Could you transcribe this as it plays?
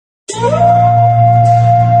In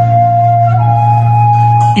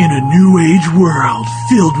a new age world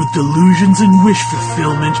filled with delusions and wish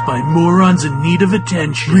fulfillment by morons in need of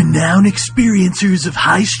attention, renowned experiencers of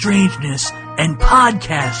high strangeness and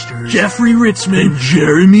podcasters Jeffrey Ritzman and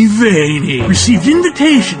Jeremy Vaney received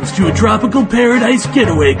invitations to a tropical paradise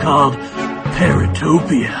getaway called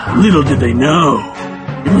Paratopia. Little did they know,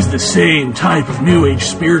 it was the same type of new age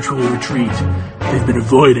spiritual retreat they've been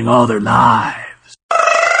avoiding all their lives.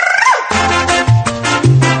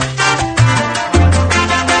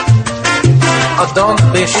 Don't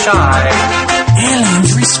be shy.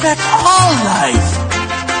 Aliens respect all life,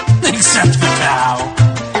 except the cow.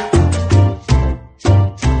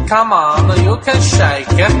 Come on, you can shake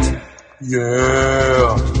it.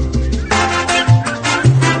 Yeah.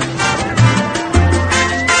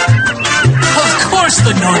 Of course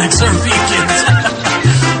the Nordics are vegans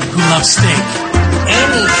who love steak.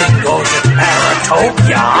 Anything goes at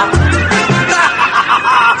Paratopia.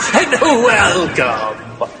 And welcome.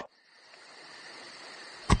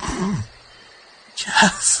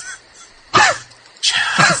 Jeff.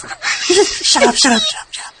 Shut up.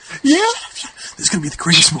 Yeah? This is going to be the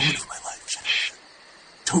greatest moment of my life. Shut up.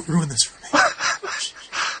 Don't ruin this for me.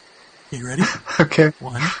 Okay, you ready? Okay.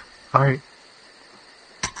 1. All right.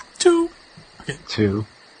 2. Okay. 2.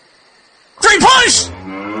 3, push!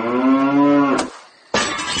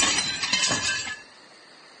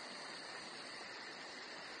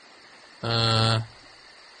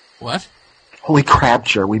 What? Holy crap,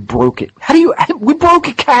 Jer, we broke it. We broke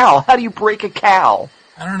a cow. How do you break a cow?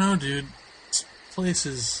 I don't know, dude. This place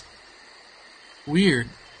is weird.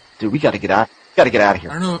 Dude, we gotta get out. Of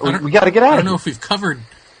here. I don't know. We gotta get out of here. I don't know if we've covered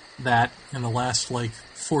that in the last,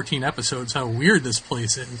 14 episodes, how weird this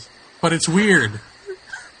place is. But it's weird.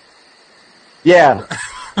 Yeah,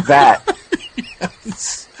 that.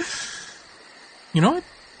 Yes. You know what,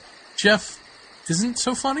 Jeff, isn't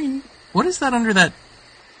so funny? What is that under that,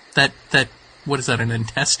 what is that, an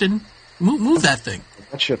intestine? Move that thing.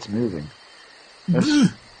 That shit's moving.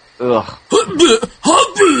 Ugh.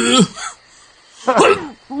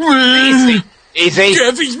 Easy.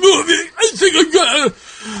 Jeff, he's moving. I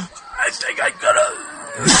think I gotta.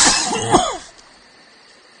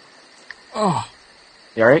 Oh.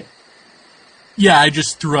 You alright? Yeah, I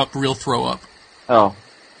just threw up throw up. Oh.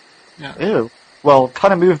 Yeah. Ew. Well,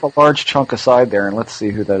 kind of move a large chunk aside there and let's see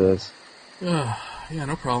who that is. Yeah,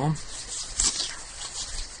 no problem.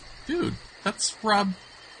 Dude, that's Rob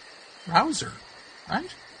Rouser,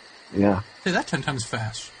 right? Yeah. Say that 10 times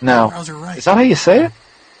fast. No. Rouser, right. Is that how you say it?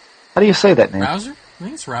 How do you say that name? Rouser? I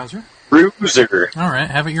think it's Rouser. Rouser. Alright,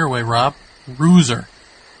 have it your way, Rob. Rouser.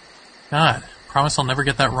 God, promise I'll never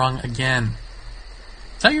get that wrong again.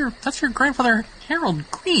 That's your grandfather, Harold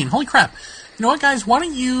Green. Holy crap. You know what, guys? Why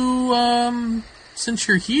don't you, since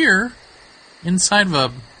you're here, inside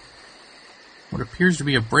of what appears to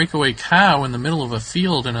be a breakaway cow in the middle of a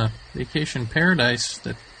field in a vacation paradise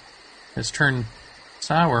that has turned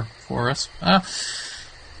sour for us.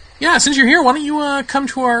 Yeah, since you're here, why don't you come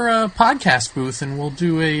to our podcast booth and we'll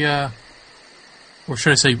do a, or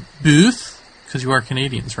should I say booth? Because you are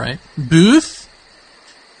Canadians, right? Booth?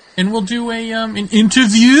 And we'll do an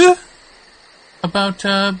interview about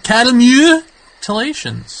cattle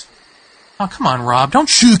mutilations. Oh, come on, Rob. Don't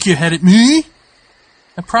shook your head at me.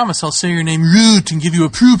 I promise I'll say your name root and give you a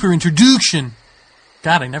proper introduction.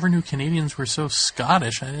 God, I never knew Canadians were so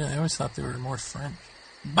Scottish. I always thought they were more French.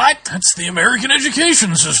 But that's the American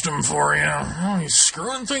education system for you. Oh, he's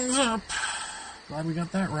screwing things up. Glad we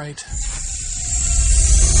got that right.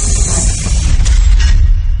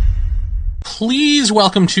 Please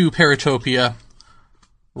welcome to Paratopia,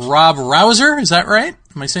 Rob Rouser. Is that right?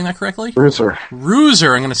 Am I saying that correctly? Rouser.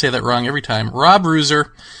 Rouser. I'm going to say that wrong every time. Rob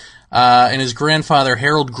Rouser and his grandfather,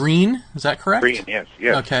 Harold Green. Is that correct? Green, yes.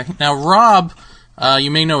 Okay. Now, Rob,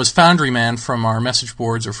 you may know as Foundry Man from our message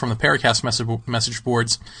boards or from the Paracast message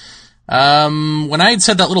boards. When I had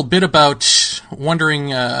said that little bit about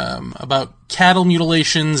wondering about cattle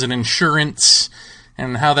mutilations and insurance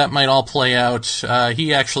and how that might all play out,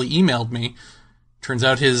 he actually emailed me. Turns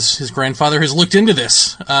out his grandfather has looked into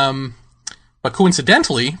this. But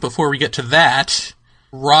coincidentally, before we get to that,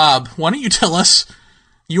 Rob, why don't you tell us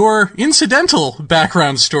your incidental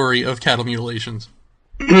background story of cattle mutilations?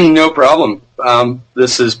 No problem.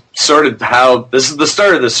 This is the start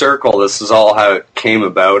of the circle. This is all how it came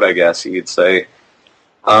about, I guess you could say.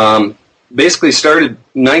 Basically started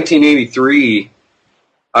 1983.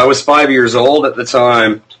 I was 5 years old at the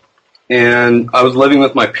time, and I was living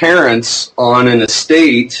with my parents on an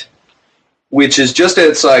estate, which is just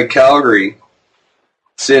outside Calgary.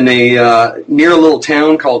 It's in near a little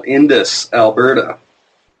town called Indus, Alberta.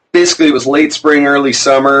 basically it was late spring, early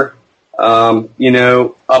summer.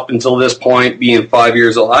 Up until this point, being 5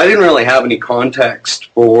 years old, I didn't really have any context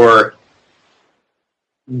for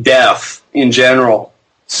death in general.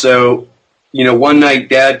 So, one night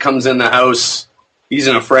Dad comes in the house. He's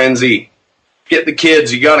in a frenzy. Get the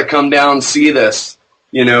kids. You got to come down and see this.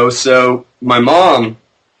 So my mom,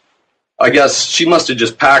 I guess she must have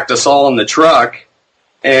just packed us all in the truck.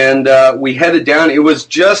 And we headed down. It was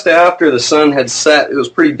just after the sun had set. It was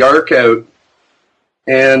pretty dark out.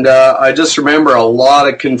 And I just remember a lot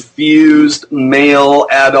of confused male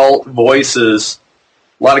adult voices,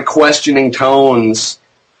 a lot of questioning tones.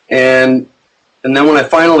 And then when I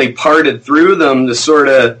finally parted through them to sort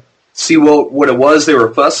of see what it was they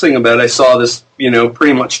were fussing about, I saw this,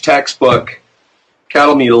 pretty much textbook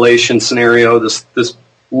cattle mutilation scenario, this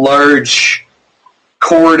large,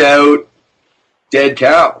 cored out, dead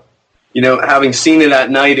cow. Having seen it at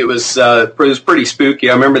night, it was pretty spooky.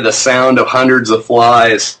 I remember the sound of hundreds of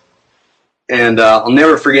flies, and I'll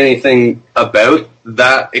never forget anything about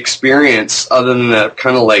that experience other than that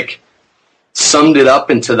kind of like summed it up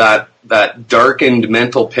into that darkened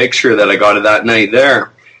mental picture that I got of that night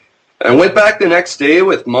there. I went back the next day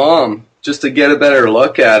with Mom just to get a better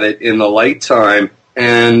look at it in the light time,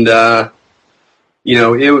 and like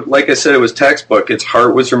I said, it was textbook. Its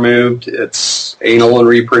heart was removed. Its anal and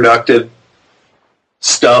reproductive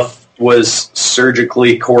stuff was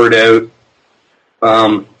surgically cored out.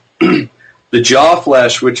 The jaw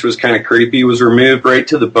flesh, which was kind of creepy, was removed right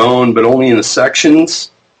to the bone, but only in the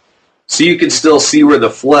sections. So you could still see where the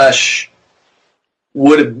flesh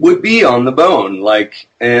would be on the bone.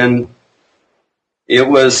 And it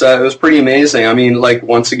was pretty amazing. I mean,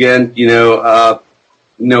 once again,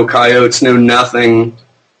 no coyotes, no nothing,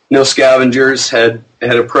 no scavengers had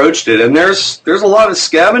approached it. And there's a lot of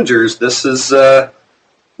scavengers. This is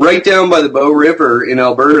right down by the Bow River in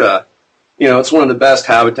Alberta. It's one of the best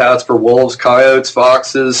habitats for wolves, coyotes,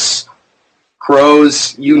 foxes,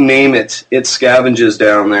 crows, you name it. It scavenges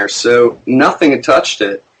down there. So nothing had touched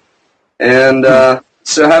it. And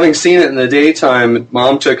so having seen it in the daytime,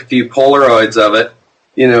 Mom took a few Polaroids of it.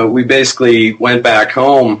 We basically went back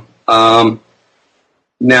home.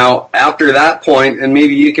 Now, after that point, and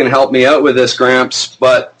maybe you can help me out with this, Gramps,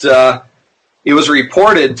 but it was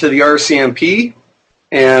reported to the RCMP,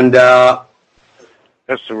 and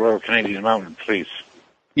that's the Royal Canadian Mounted Police.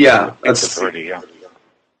 Yeah, Authority, yeah.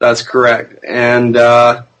 That's correct, and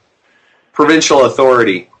provincial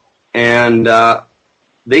authority, and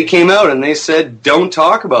they came out and they said, "Don't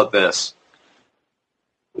talk about this."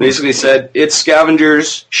 Basically said, "It's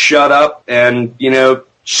scavengers. Shut up," and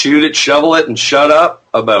shoot it, shovel it, and shut up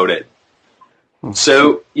about it.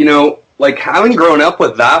 So, having grown up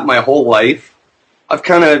with that my whole life, I've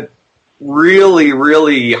kind of really,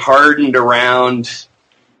 really hardened around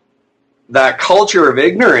that culture of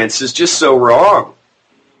ignorance is just so wrong.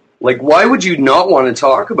 Why would you not want to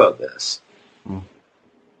talk about this?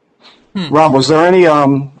 Rob, was there any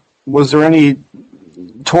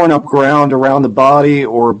torn up ground around the body,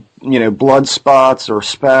 or blood spots or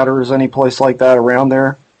spatters, any place like that around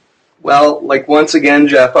there? Well, once again,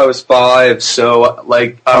 Jeff, I was 5, so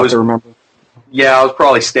I was remember. Yeah, I was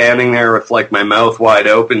probably standing there with my mouth wide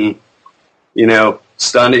open,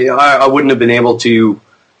 stunned. I wouldn't have been able to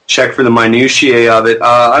check for the minutiae of it.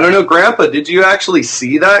 I don't know, Grandpa, did you actually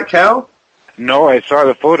see that cow? No, I saw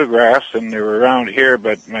the photographs, and they were around here,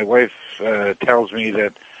 but my wife tells me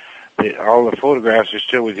that all the photographs are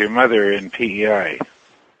still with your mother in PEI.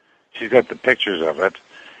 She's got the pictures of it.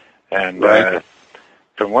 And right.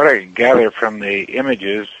 From what I gather from the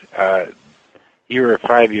images, you were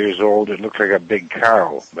 5 years old. It looked like a big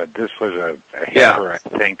cow, but this was a heifer, I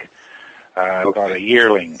think, about a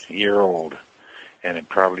year-old. And it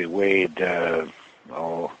probably weighed, I don't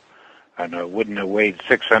know, it wouldn't have weighed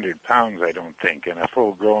 600 pounds, I don't think. And a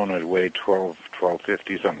full-grown would weigh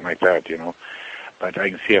 1250, something like that, But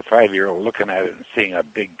I can see a 5-year-old looking at it and seeing a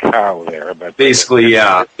big cow there. But basically,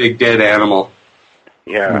 yeah, big dead animal.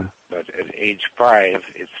 Yeah, but at age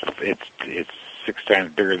 5, it's 6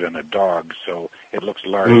 times bigger than a dog, so it looks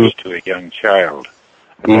large to a young child.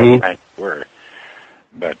 Mm-hmm. That were.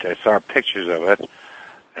 But I saw pictures of it,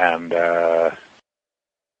 and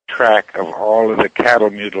track of all of the cattle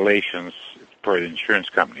mutilations for the insurance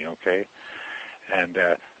company, okay? And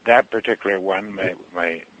that particular one,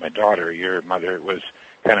 my daughter, your mother, was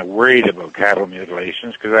kind of worried about cattle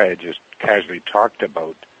mutilations because I had just casually talked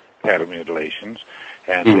about cattle mutilations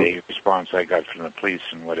and the response I got from the police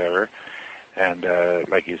and whatever. And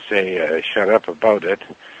like you say, shut up about it.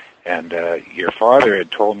 And your father had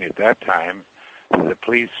told me at that time that the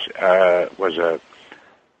police was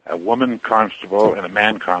a woman constable and a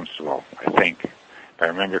man constable, I think, if I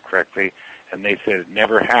remember correctly. And they said it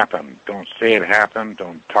never happened. Don't say it happened.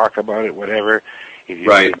 Don't talk about it, whatever. If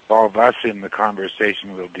you involve us in the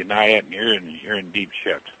conversation, we'll deny it, and you're in deep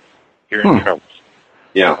shit. You're in trouble.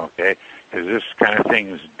 Yeah. Okay? Because this kind of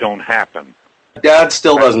things don't happen. Dad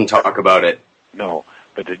still doesn't talk about it. No.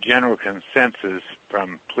 But the general consensus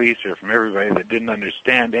from police or from everybody that didn't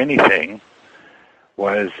understand anything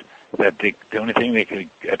was that the only thing they could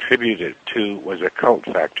attribute it to was a cult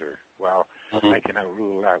factor. Well, I cannot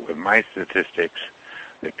rule out with my statistics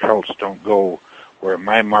that cults don't go where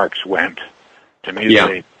my marks went to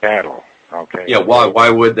mutilate cattle. Okay. Yeah. Why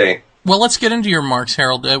would they? Well, let's get into your marks,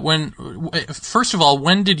 Harold. First of all,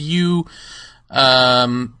 when did you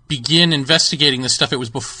begin investigating this stuff? It was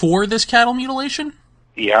before this cattle mutilation?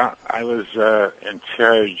 Yeah, I was in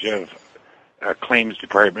charge of a claims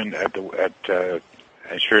department at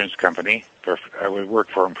insurance company. I would work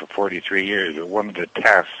for them for 43 years. One of the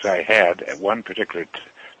tasks I had at one particular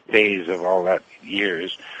phase of all that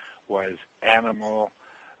years was animal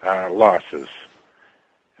losses.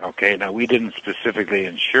 Okay, now we didn't specifically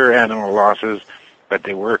insure animal losses, but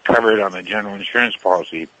they were covered on a general insurance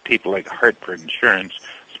policy. People like Hartford Insurance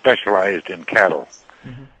specialized in cattle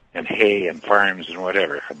and hay and farms and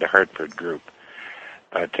whatever, the Hartford group.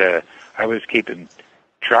 But I was keeping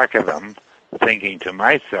track of them, thinking to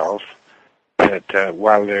myself that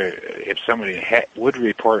if somebody would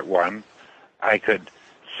report one, I could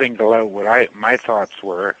single out what my thoughts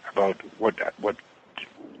were about what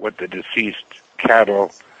the deceased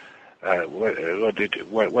cattle,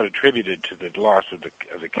 what attributed to the loss of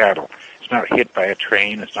the cattle. It's not hit by a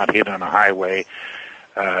train. It's not hit on a highway.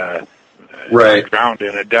 Drowned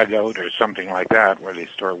in a dugout or something like that, where they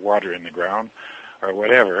store water in the ground or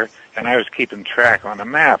whatever. And I was keeping track on a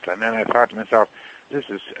map, and then I thought to myself, this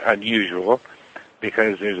is unusual,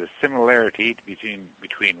 because there's a similarity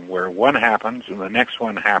between where one happens and the next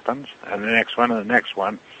one happens and the next one and the next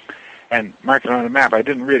one. And marking on the map, it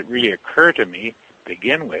didn't really occur to me to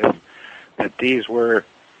begin with that these were,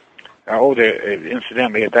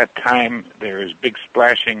 incidentally, at that time there was big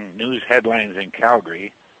splashing news headlines in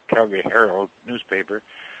Calgary Herald newspaper,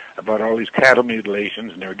 about all these cattle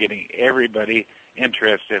mutilations, and they were getting everybody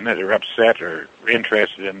interested in it, or upset or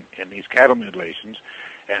interested in these cattle mutilations.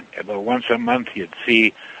 And about once a month you'd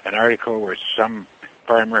see an article where some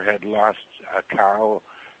farmer had lost a cow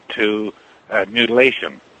to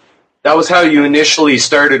mutilation. That was how you initially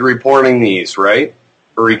started reporting these, right?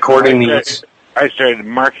 Or recording these? I started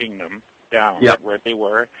marking them down where they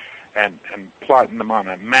were and plotting them on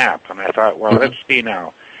a map. And I thought, well, let's see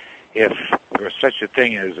now. If there was such a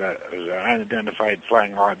thing as unidentified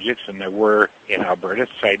flying objects, and there were in Alberta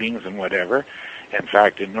sightings and whatever. In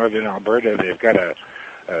fact, in northern Alberta, they've got a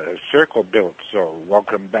circle built, so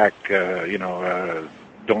welcome back,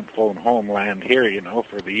 don't phone home land here,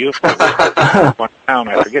 for the youth. One town,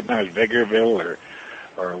 I forget now, it's Vegreville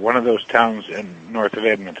or one of those towns in north of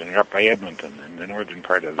Edmonton, or up by Edmonton, in the northern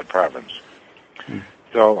part of the province.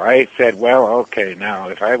 So I said, well, okay, now,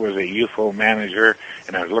 if I was a UFO manager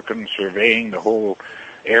and I was surveying the whole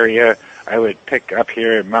area, I would pick up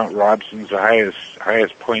here at Mount Robson's, the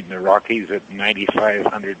highest point in the Rockies at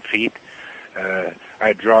 9,500 feet.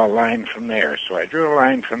 I'd draw a line from there. So I drew a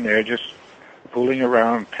line from there, just fooling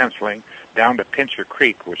around, penciling, down to Pincher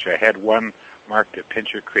Creek, which I had one marked at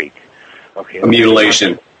Pincher Creek. Okay. A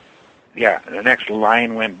mutilation. Yeah, the next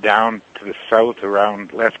line went down to the south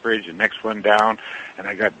around Lethbridge, the next one down, and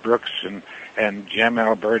I got Brooks and Gem,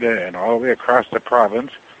 Alberta, and all the way across the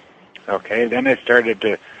province. Okay, then I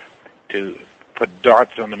started to put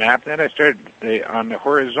dots on the map. Then I started on the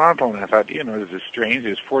horizontal, and I thought, this is strange.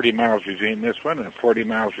 There's 40 miles between this one and 40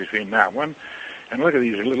 miles between that one. And look at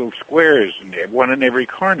these little squares, and one in every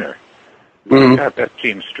corner. I thought that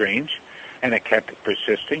seemed strange. And it kept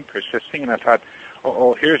persisting, and I thought,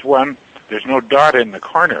 here's one. There's no dot in the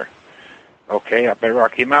corner. Okay, up by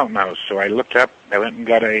Rocky Mountain House. So I looked up. I went and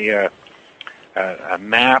got a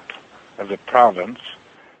map of the province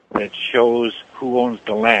that shows who owns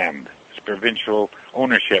the land. It's provincial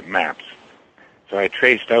ownership maps. So I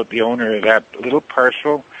traced out the owner of that little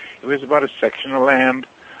parcel. It was about a section of land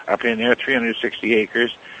up in there, 360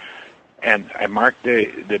 acres. And I marked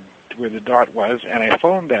where the dot was, and I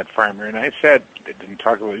phoned that farmer, and I said, I didn't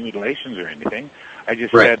talk about mutilations or anything. I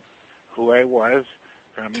just said who I was,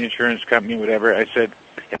 from the insurance company, whatever. I said,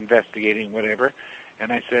 investigating, whatever.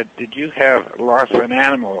 And I said, did you have loss of an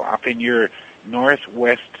animal up in your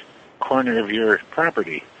northwest corner of your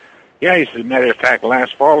property? Yeah, he said, matter of fact,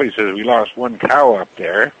 last fall, he says, we lost one cow up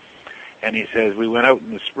there. And he says, we went out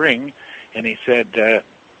in the spring, and he said,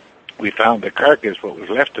 we found the carcass, what was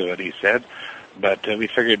left of it, he said, but we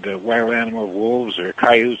figured the wild animal, wolves or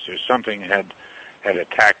coyotes or something had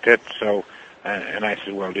attacked it. So, and I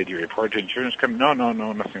said, well, did you report to insurance company?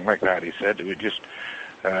 No, nothing like that, he said. We just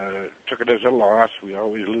took it as a loss. We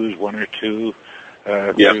always lose one or two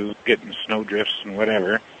through getting snow drifts and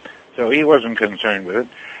whatever. So he wasn't concerned with it.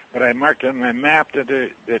 But I marked on my map that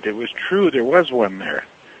it was true there was one there.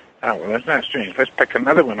 Oh, well, that's not strange. Let's pick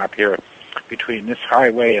another one up here between this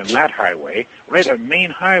highway and that highway, right on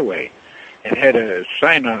main highway. It had a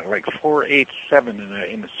sign on it like 487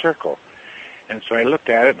 in a circle. And so I looked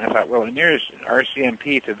at it and I thought, well, the nearest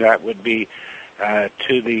RCMP to that would be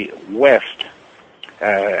to the west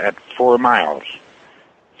at 4 miles.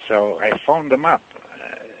 So I phoned them up,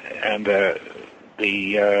 and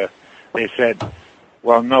they said,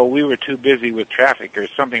 well, no, we were too busy with traffic or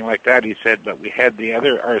something like that, he said, but we had the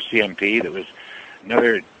other RCMP that was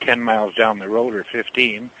another 10 miles down the road or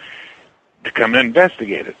 15 to come and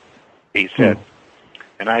investigate it, he said.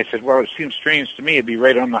 And I said, well, it seems strange to me. It'd be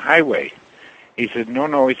right on the highway. He said,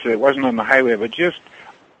 no, he said, it wasn't on the highway, but just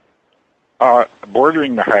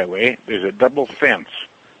bordering the highway, there's a double fence.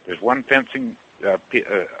 There's one fencing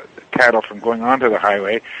cattle from going onto the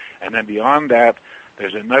highway, and then beyond that,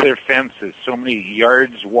 there's another fence that's so many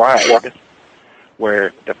yards wide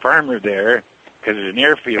where the farmer there, because there's an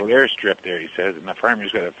airstrip there, he says, and the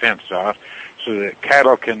farmer's got a fence off, so the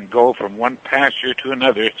cattle can go from one pasture to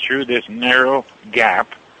another through this narrow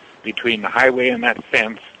gap between the highway and that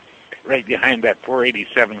fence, right behind that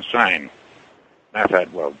 487 sign. And I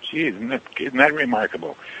thought, well, geez, isn't that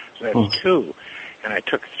remarkable? So that's two. And I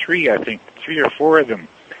took three or four of them,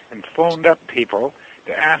 and phoned up people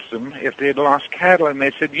to ask them if they'd lost cattle, and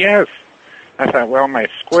they said yes. I thought, well, my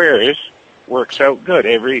squares works out good.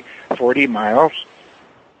 Every 40 miles,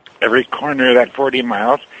 every corner of that 40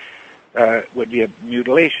 miles would be a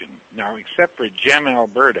mutilation. Now, except for Gem,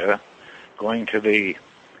 Alberta, going to the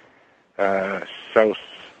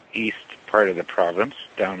southeast part of the province,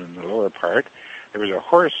 down in the lower part, there was a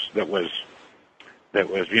horse that was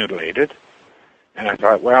mutilated, and I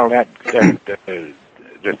thought, well, the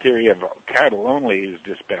theory of cattle only is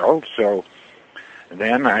dispelled. So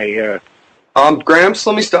then Gramps,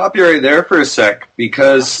 let me stop you right there for a sec,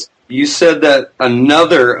 because you said that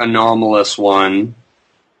another anomalous one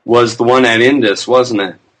was the one at Indus, wasn't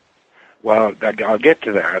it? Well, I'll get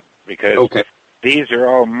to that, because these are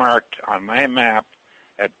all marked on my map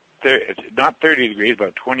at not 30 degrees,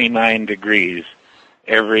 but 29 degrees.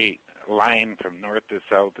 Every line from north to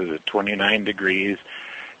south is at 29 degrees,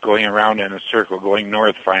 going around in a circle, going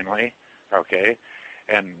north finally, okay?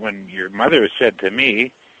 And when your mother said to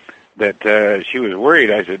me that she was worried,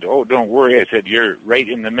 I said, oh, don't worry. I said, you're right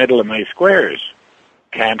in the middle of my squares.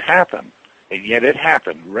 Can't happen. And yet it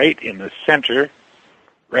happened, right in the center,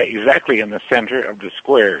 right exactly in the center of the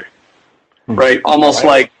square. Right, almost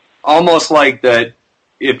like that.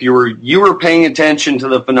 If you were paying attention to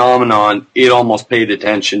the phenomenon, it almost paid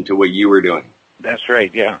attention to what you were doing. That's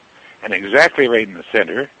right, yeah. And exactly right in the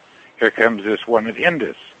center, here comes this one at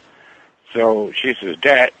Indus. So she says,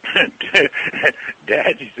 Dad,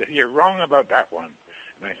 she said, you're wrong about that one.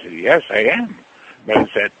 And I said, yes, I am. But I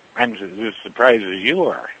said, I'm as surprised as you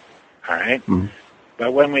are. All right? Mm-hmm.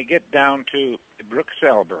 But when we get down to Brooks,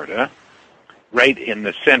 Alberta, right in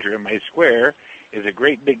the center of my square, is a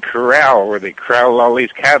great big corral where they corral all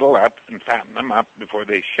these cattle up and fatten them up before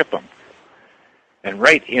they ship them. And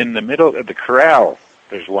right in the middle of the corral,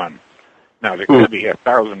 there's one. Now, there could be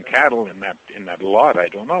 1,000 cattle in that lot, I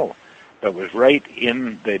don't know. But it was right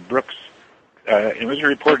in the Brooks, it was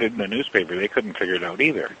reported in the newspaper, they couldn't figure it out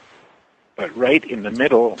either. But right in the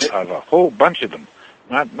middle of a whole bunch of them,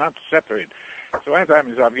 not separated. So I thought to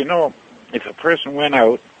myself, if a person went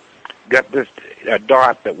out, got this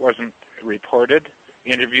dot that wasn't reported,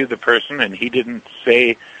 interviewed the person, and he didn't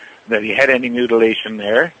say that he had any mutilation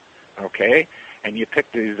there, okay, and you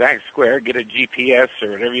pick the exact square, get a GPS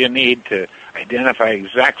or whatever you need to identify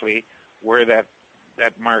exactly where that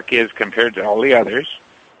mark is compared to all the others,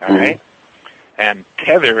 all right, and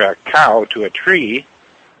tether a cow to a tree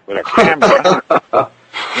with a camera,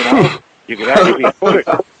 you could actually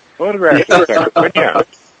photograph it, couldn't you?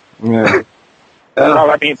 Yeah.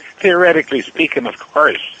 Well, I mean, theoretically speaking, of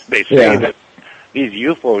course, they say that these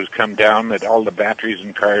UFOs come down, that all the batteries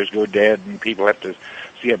in cars go dead, and people have to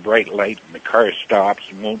see a bright light, and the car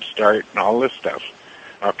stops and won't start, and all this stuff.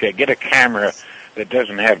 Okay, get a camera that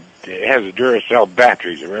doesn't have, it has a Duracell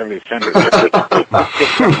batteries, or whatever they send it.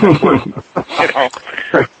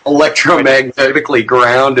 Electromagnetically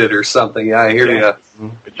grounded or something. Yeah, I hear you.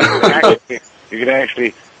 But you could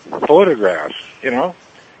actually photograph,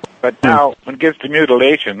 But now, when it gets to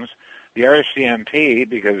mutilations, The RCMP,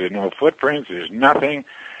 because there's no footprints, there's nothing.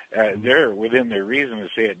 They're within their reason to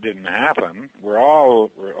say it didn't happen. We're all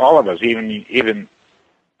of us, even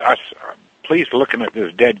us, police looking at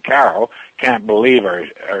this dead cow, can't believe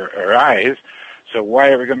our eyes. So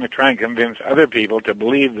why are we going to try and convince other people to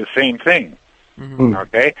believe the same thing? Mm-hmm.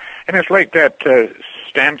 Okay, and it's like that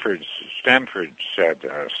Stanford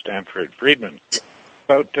Friedman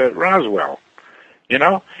about Roswell. You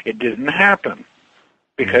know, it didn't happen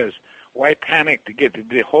because why panic to get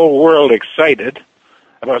the whole world excited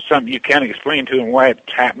about something you can't explain to them why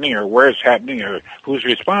it's happening or where it's happening or who's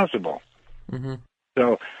responsible? Mm-hmm.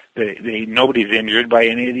 So nobody's injured by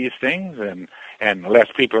any of these things, and less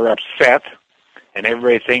people are upset, and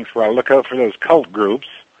everybody thinks, well, look out for those cult groups,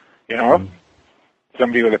 you know. Mm-hmm.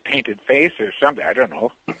 Somebody with a painted face or something, I don't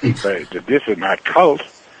know. But this is not cult.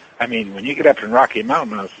 I mean, when you get up in Rocky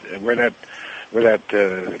Mountains, where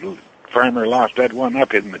that farmer lost that one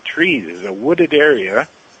up in the trees, is a wooded area,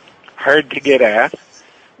 hard to get at,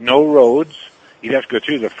 no roads. You'd have to go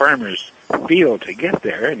through the farmer's field to get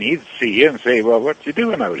there, and he'd see you and say, well, what you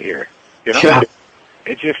doing out here? You know? Yeah.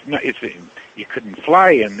 It's just not, you couldn't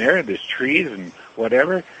fly in there. There's trees and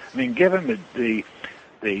whatever. I mean, given the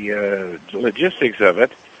logistics of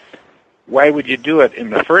it, why would you do it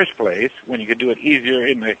in the first place when you could do it easier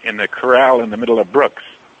in the corral in the middle of Brooks?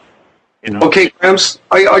 You know? Okay, Gramps,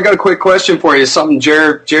 I got a quick question for you. Something,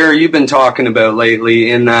 Jerry, you've been talking about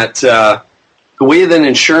lately, in that the way that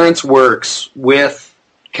insurance works with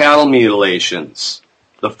cattle mutilations,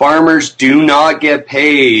 the farmers do not get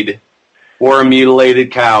paid for a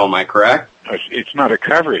mutilated cow. Am I correct? It's not a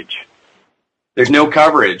coverage. There's no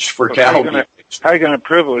coverage for cattle. How are you going to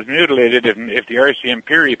prove it was mutilated if the RCMP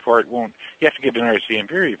report won't? You have to give an RCMP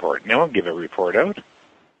report. And they won't give a report out.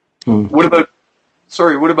 What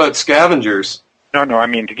about scavengers? No, I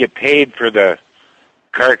mean to get paid for the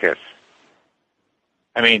carcass.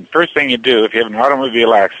 I mean, first thing you do, if you have an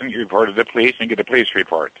automobile accident, you report to the police and get a police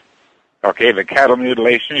report. Okay, the cattle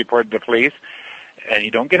mutilation, you report to the police, and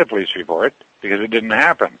you don't get a police report because it didn't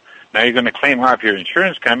happen. Now you're going to claim off your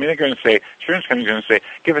insurance company. They're going to say, insurance company's going to say,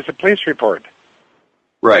 give us a police report.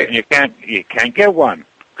 Right. And you can't get one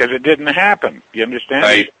because it didn't happen. You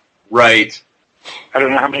understand? Right. I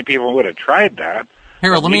don't know how many people would have tried that.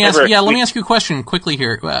 Harold, let me ask you a question quickly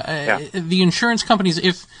here. The insurance companies,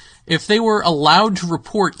 if they were allowed to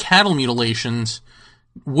report cattle mutilations,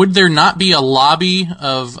 would there not be a lobby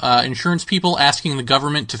of insurance people asking the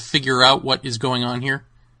government to figure out what is going on here?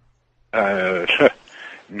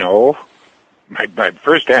 No. My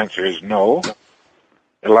first answer is no.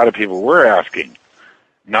 A lot of people were asking,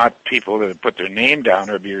 not people that put their name down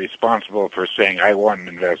or be responsible for saying, I want an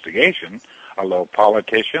investigation, although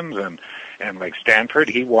politicians and like Stanford,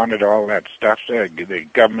 he wanted all that stuff, the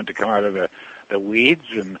government to come out of the weeds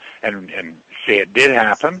and say it did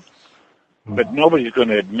happen. But nobody's going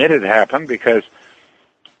to admit it happened because,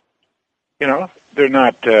 you know, they're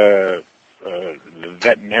not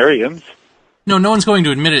veterinarians. No one's going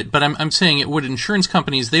to admit it, but I'm saying it would insurance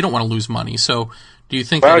companies, they don't want to lose money. So do you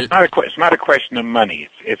think it's not a question of money.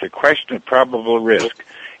 It's a question of probable risk.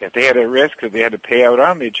 If they had a risk that they had to pay out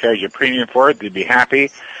on, they'd charge a premium for it. They'd be happy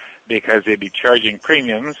because they'd be charging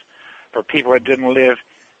premiums for people that didn't live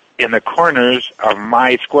in the corners of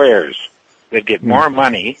my squares. They'd get more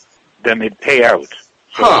money than they'd pay out.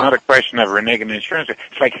 So it's not a question of reneging insurance.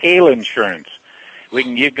 It's like hail insurance.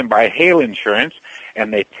 You can buy hail insurance,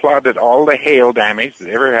 and they plotted all the hail damage that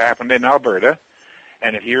ever happened in Alberta.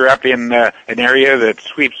 And if you're up in an area that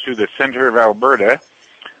sweeps through the center of Alberta,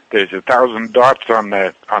 there's 1,000 dots on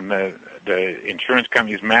the insurance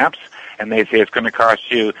company's maps, and they say it's going to cost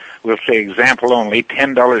you, we'll say example only,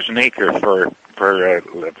 $10 an acre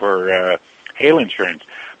for hail insurance.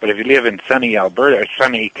 But if you live in sunny Alberta,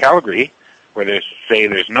 sunny Calgary, where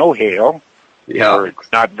there's no hail, or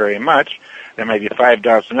not very much, there might be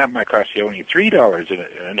 $5, and that might cost you only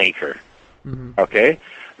 $3 an acre. Mm-hmm. Okay,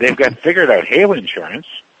 they've got figured out hail insurance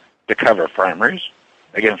to cover farmers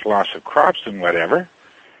against loss of crops and whatever,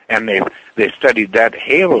 and they've studied that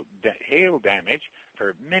hail damage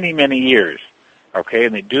for many years. Okay,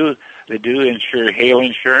 and they do insure hail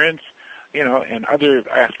insurance, you know, and other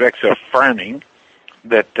aspects of farming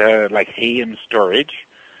that like hay and storage.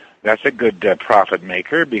 That's a good profit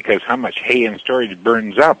maker because how much hay and storage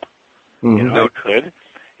burns up. Mm-hmm. You know, it could.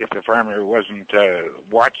 If the farmer wasn't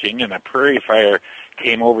watching and a prairie fire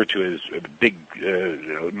came over to his big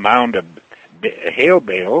mound of hail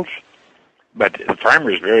bales, but the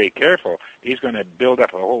farmer is very careful. He's going to build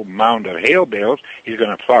up a whole mound of hail bales. He's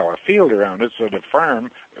going to plow a field around it so that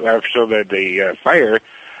the fire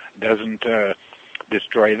doesn't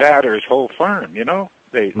destroy that or his whole farm, you know?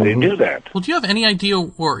 They do that. Well, do you have any idea,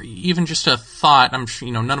 or even just a thought? I'm sure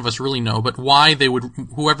none of us really know, but why they would,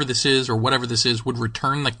 whoever this is or whatever this is, would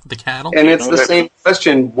return the cattle? And it's the same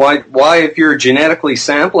question. Why, if you're genetically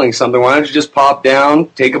sampling something, why don't you just pop down,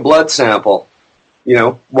 take a blood sample?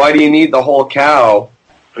 Why do you need the whole cow?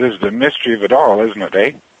 This is the mystery of it all, isn't it,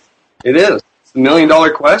 eh? It is. It's the $1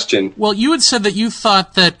 million question. Well, you had said that you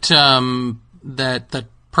thought that that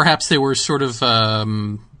perhaps they were sort of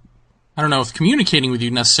I don't know if communicating with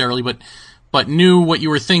you necessarily, but knew what you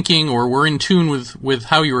were thinking or were in tune with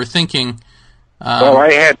how you were thinking. Well,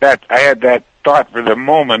 I had that thought for the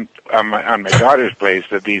moment on my daughter's place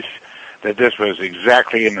that this was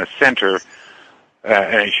exactly in the center,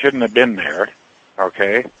 and it shouldn't have been there.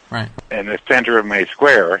 Okay, right, in the center of my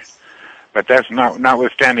square. But that's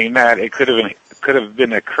notwithstanding that, it could have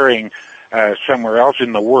been occurring somewhere else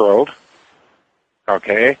in the world.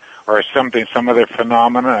 Okay, or some other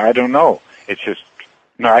phenomena. I don't know. It's just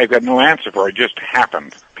I've got no answer for it. It just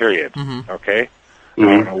happened. Period. Mm-hmm. Okay. I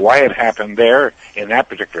don't know why it happened there in that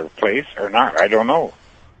particular place or not. I don't know.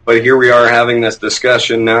 But here we are having this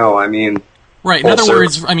discussion now. I mean, right. In other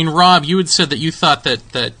words, I mean, Rob, you had said that you thought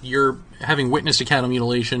that your having witnessed a cattle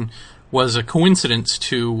mutilation was a coincidence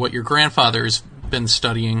to what your grandfather's been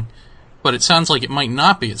studying, but it sounds like it might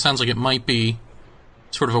not be. It sounds like it might be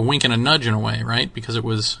sort of a wink and a nudge in a way, right? Because it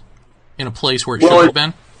was in a place where it shouldn't have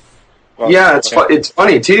been. Well, yeah, it's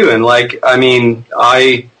funny too, and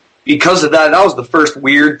because of that was the first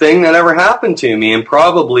weird thing that ever happened to me, and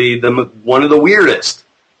probably one of the weirdest.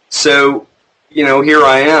 So, here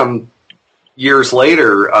I am, years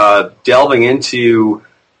later, delving into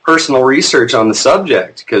personal research on the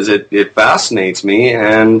subject because it fascinates me,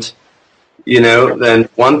 and then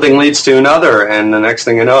one thing leads to another, and the next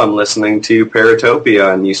thing I know, I'm listening to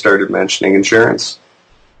Paratopia, and you started mentioning insurance.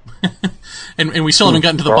 and we still haven't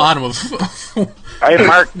gotten to the bottom of.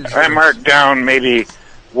 I marked down maybe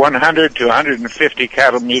 100 to 150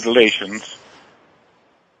 cattle mutilations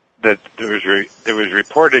that there was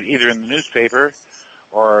reported either in the newspaper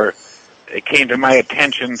or it came to my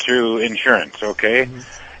attention through insurance. Okay,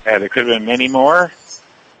 there could have been many more.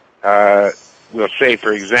 We'll say,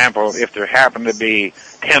 for example, if there happened to be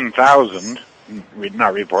 10,000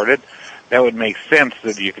 not reported, that would make sense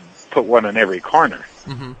that you could put one in every corner.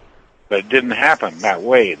 Mm-hmm. But it didn't happen that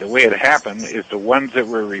way. The way it happened is the ones that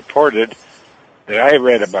were reported that I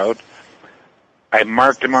read about, I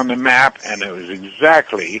marked them on the map, and it was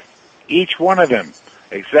exactly, each one of them,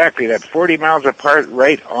 exactly that 40 miles apart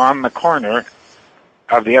right on the corner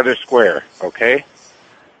of the other square, okay?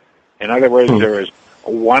 In other words, there was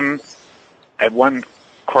one at one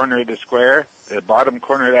corner of the square. The bottom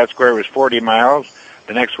corner of that square was 40 miles.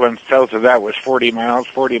 The next one south of that was 40 miles,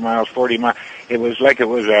 40 miles, 40 miles. It was like it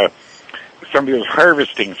was somebody was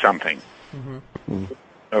harvesting something. Mm-hmm.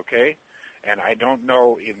 Okay? And I don't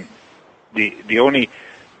know in the only,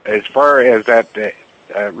 as far as that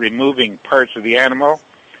removing parts of the animal,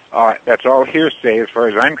 that's all hearsay as far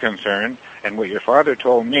as I'm concerned. And what your father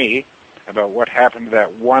told me about what happened to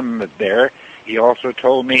that one there, he also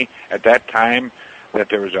told me at that time that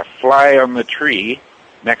there was a fly on the tree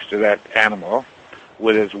next to that animal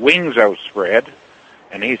with his wings outspread,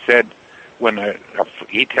 and he said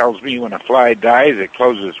he tells me when a fly dies, it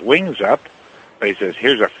closes its wings up, but he says,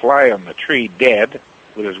 here's a fly on the tree dead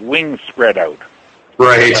with his wings spread out.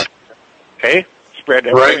 Right. Okay? Spread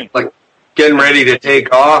out. Right, like getting ready to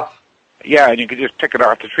take off. Yeah, and you could just pick it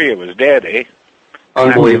off the tree. It was dead, eh?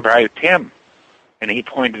 Unbelievable. And that surprised him. And he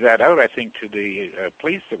pointed that out, I think, to the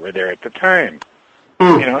police that were there at the time.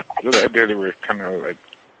 They were kind of like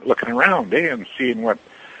looking around, and seeing what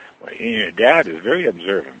your dad is very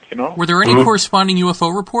observant, Were there any corresponding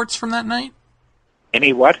UFO reports from that night?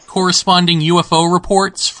 Any what? Corresponding UFO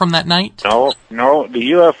reports from that night? No.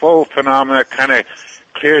 The UFO phenomena kind of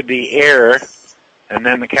cleared the air, and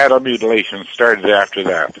then the cattle mutilation started after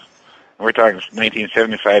that. We're talking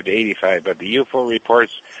 1975 to 85, but the UFO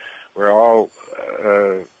reports were all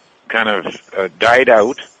kind of died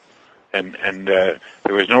out, and there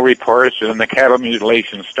was no reports, and then the cattle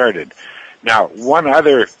mutilation started. Now, one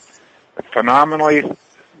other phenomenally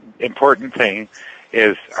important thing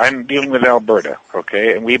is I'm dealing with Alberta,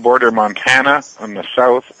 okay, and we border Montana on the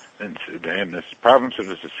south and the province of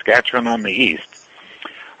Saskatchewan on the east.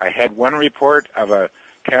 I had one report of a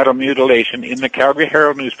cattle mutilation in the Calgary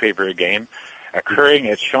Herald newspaper again, occurring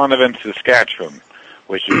at Shaunavon, Saskatchewan,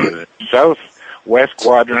 which is the southwest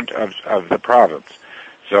quadrant of the province.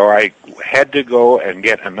 So I had to go and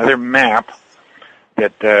get another map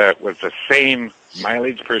that was the same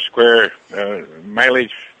mileage per square, the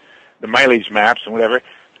mileage maps and whatever,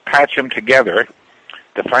 patch them together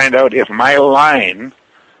to find out if my line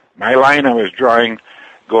My line I was drawing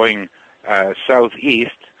going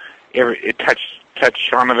southeast, it touched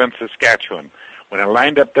Shaunavon, Saskatchewan. When I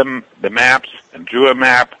lined up the maps and drew a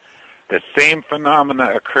map, the same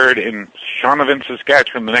phenomena occurred in Shaunavon,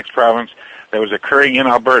 Saskatchewan, the next province, that was occurring in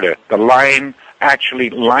Alberta. The line actually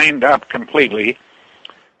lined up completely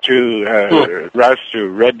through Russ, through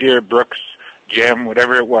Red Deer, Brooks, Gem,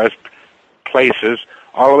 whatever it was, places,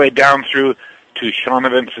 all the way down through to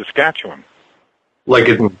Shaunavon, Saskatchewan. Like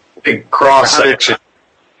a big cross section.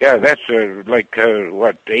 Yeah, that's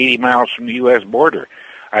 80 miles from the U.S. border.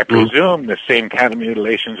 I presume the same kind of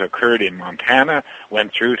mutilations occurred in Montana,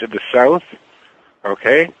 went through to the south,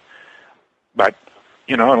 okay? But,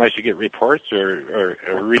 unless you get reports or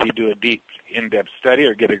really do a deep, in-depth study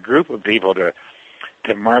or get a group of people to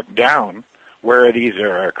mark down where these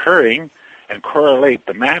are occurring and correlate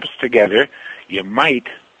the maps together, you might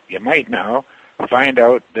now find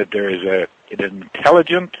out that there is an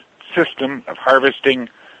intelligent system of harvesting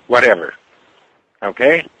whatever,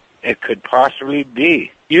 okay? It could possibly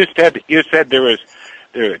be. You said there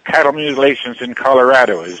were cattle mutilations in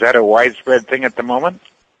Colorado. Is that a widespread thing at the moment?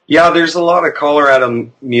 Yeah, there's a lot of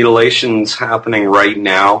Colorado mutilations happening right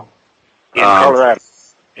now. In Colorado?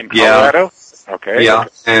 In Colorado? Yeah. Okay. Yeah,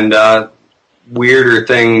 and weirder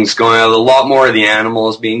things going on. A lot more of the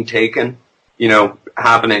animals being taken.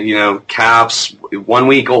 Happening. Calves, 1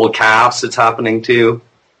 week old calves. It's happening too.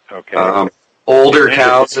 Okay. Older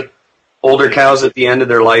cows at the end of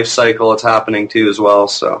their life cycle. It's happening too as well.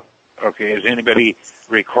 So. Okay. Is anybody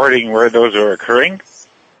recording where those are occurring?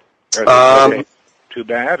 Are they too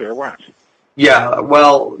bad or what? Yeah.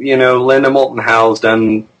 Well, Linda Moulton Howe's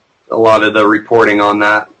done a lot of the reporting on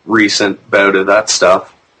that recent bout of that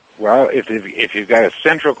stuff. Well, if you've got a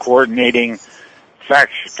central coordinating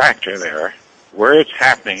factor there, where it's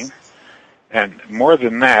happening, and more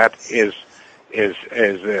than that is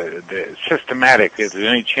the systematic. Is there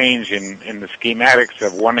any change in the schematics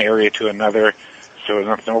of one area to another, so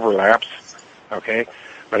nothing overlaps? Okay,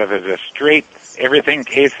 but if it's a straight, everything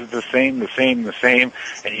case is the same,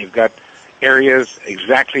 and you've got areas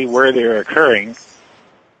exactly where they're occurring.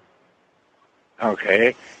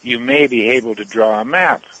 Okay, you may be able to draw a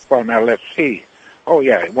map. Well, now let's see. Oh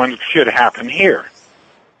yeah, one should happen here.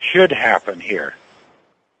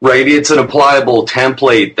 Right, it's an applicable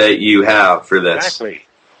template that you have for this.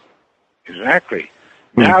 Exactly.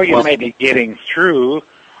 Now you may be getting through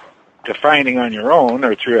to finding on your own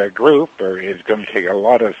or through a group, or it's going to take a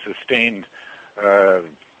lot of sustained,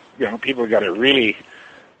 people got to really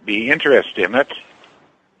be interested in it.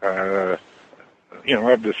 Of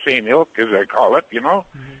the same ilk, as I call it, to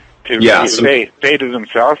say to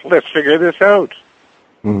themselves, let's figure this out.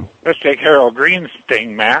 Let's take Harold Green's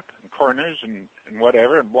sting map and corners and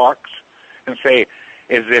whatever and blocks and say,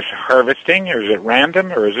 is this harvesting or is it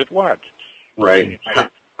random or is it what? Right.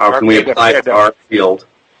 How can we apply it to our field?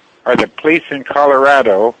 Are the police in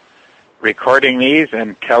Colorado recording these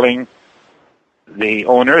and telling the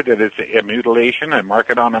owner that it's a mutilation and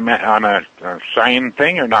mark it on a sign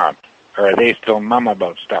thing or not? Or are they still mum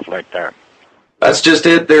about stuff like that? That's just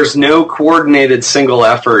it. There's no coordinated single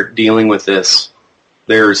effort dealing with this.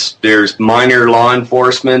 There's minor law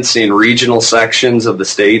enforcements in regional sections of the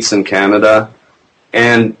States and Canada.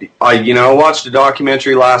 And I watched a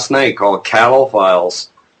documentary last night called Cattle Files,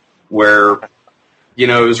 where, it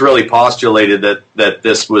was really postulated that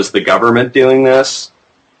this was the government doing this.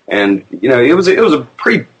 And, it was a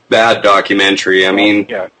pretty bad documentary. I mean,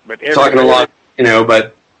 talking a lot,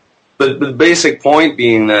 but the basic point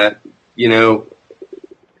being that,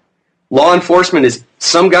 law enforcement is,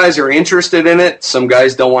 some guys are interested in it, some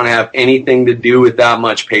guys don't want to have anything to do with that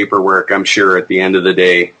much paperwork, I'm sure, at the end of the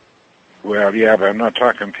day. Well, yeah, but I'm not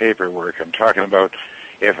talking paperwork. I'm talking about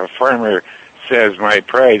if a farmer says my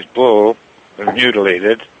prize bull was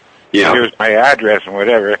mutilated, here's my address and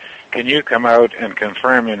whatever, can you come out and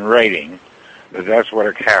confirm in writing that that's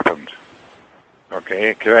what happened?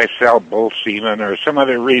 Okay, could I sell bull semen or some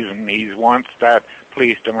other reason he wants that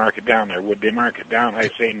police to mark it down there? Would they mark it down? I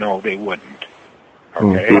say no, they wouldn't.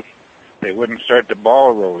 Okay? They wouldn't start the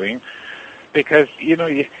ball rolling because, you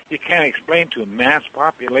can't explain to mass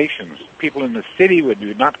populations. People in the city would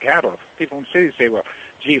do, not cattle. People in the city say, well,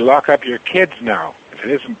 gee, lock up your kids now. If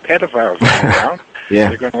it isn't pedophiles going around,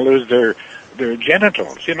 they're going to lose their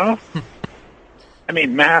genitals, I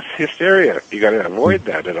mean, mass hysteria. You got to avoid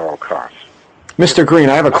that at all costs. Mr. Green,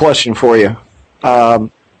 I have a question for you.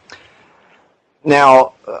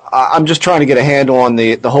 Now, I'm just trying to get a handle on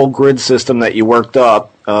the whole grid system that you worked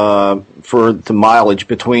up for the mileage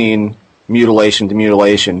between mutilation to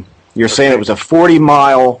mutilation. You're saying it was a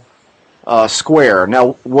 40-mile square.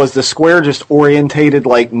 Now, was the square just orientated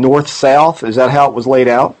like north-south? Is that how it was laid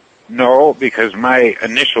out? No, because my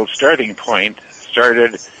initial starting point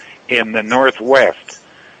started in the northwest.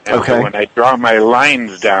 And Okay. so when I draw my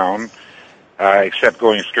lines down, except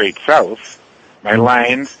going straight south, my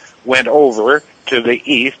lines went over to the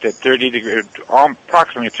east at 30 degrees,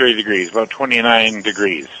 approximately 30 degrees, about 29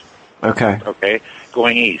 degrees. Okay. Okay,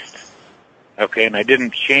 going east. Okay, and I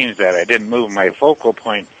didn't change that. I didn't move my focal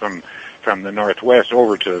point from the northwest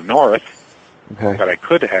over to the north, Okay. but I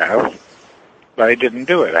could have, but I didn't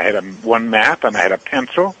do it. I had one map, and I had a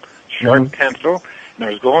pencil, sharp pencil, and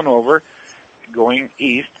I was going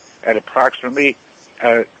east at approximately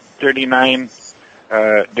 39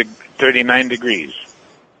 degrees.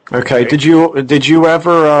 Okay. Did you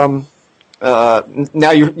ever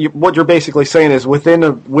now you what you're basically saying is within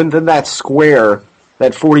that square,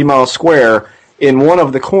 that 40-mile square, in one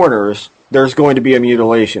of the corners there's going to be a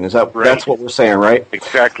mutilation. Is that Right. That's what we're saying, right?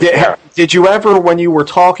 Exactly. Yeah. Did you ever, when you were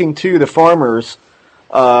talking to the farmers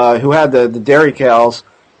who had the dairy cows,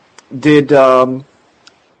 did you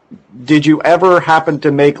ever happen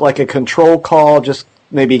to make like a control call, just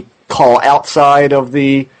maybe call outside of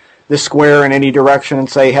the square in any direction and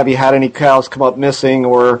say, have you had any cows come up missing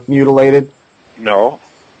or mutilated? No.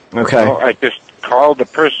 Okay. No, I just called the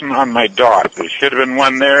person on my dot. There should have been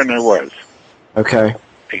one there, and there was. Okay.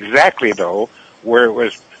 Exactly, though, where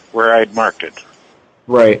I'd marked it.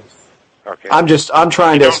 Right. Okay. I'm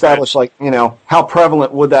trying to establish, like, how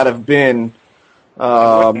prevalent would that have been,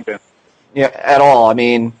 at all? I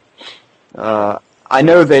mean, I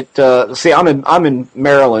know that. See, I'm in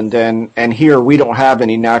Maryland, and here we don't have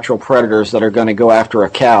any natural predators that are going to go after a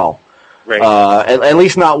cow. Right. At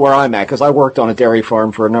least not where I'm at, because I worked on a dairy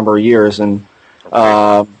farm for a number of years, and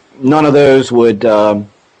none of those would.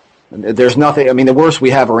 There's nothing. I mean, the worst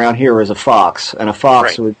we have around here is a fox, and a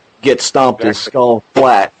fox would get stomped his skull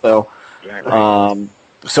flat. So,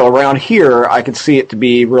 so around here, I could see it to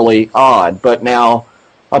be really odd. But now,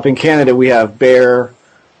 up in Canada, we have bear,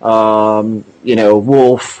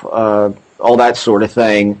 wolf, all that sort of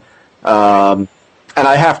thing. And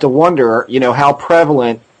I have to wonder, how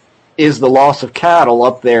prevalent is the loss of cattle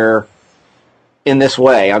up there in this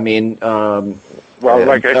way? I mean, well,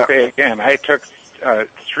 like I say again, I took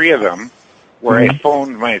 3 of them where I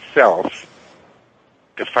phoned myself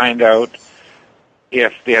to find out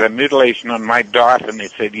if they had a mutilation on my dot, and they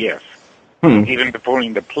said yes. Even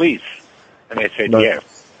phoning the police, and they said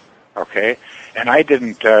yes. Okay? And I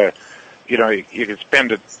didn't, you could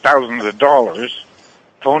spend thousands of dollars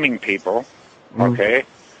phoning people, okay,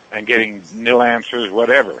 and getting nil answers,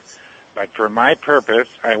 whatever. But for my purpose,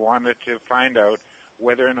 I wanted to find out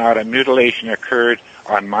whether or not a mutilation occurred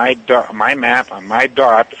on my map, on my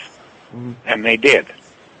dots, and they did.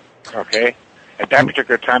 Okay? At that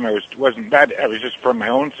particular time, I was just for my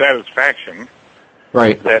own satisfaction,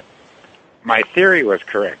 right, that my theory was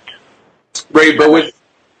correct. Right, but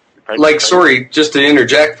sorry, just to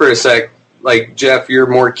interject for a sec, like, Jeff, you're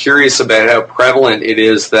more curious about how prevalent it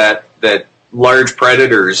is that large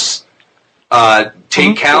predators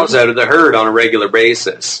take cows out of the herd on a regular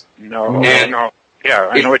basis. No. Yeah,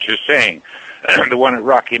 I know what you're saying. The one at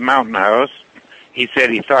Rocky Mountain House, he said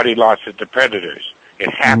he thought he lost it to predators.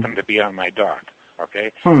 It happened to be on my dot,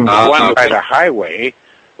 okay? The one by the highway,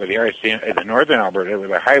 where the RC in the northern Alberta, with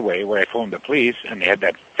the highway, where I phoned the police, and they had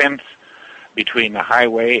that fence between the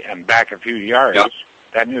highway and back a few yards,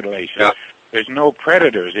 that mutilation. There's no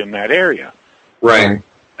predators in that area. Right.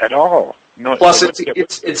 At all. No. Plus,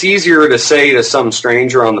 it's easier to say to some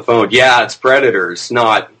stranger on the phone, yeah, it's predators,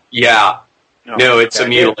 not, no, it's a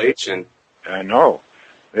mutilation. No.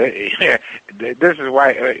 This is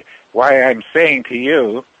why I'm saying to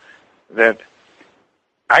you that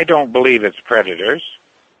I don't believe it's predators.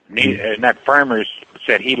 And that farmer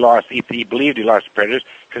said he believed he lost predators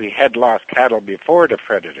because he had lost cattle before the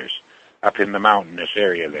predators up in the mountainous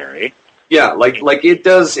area there, eh? Yeah, like it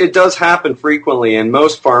does happen frequently, and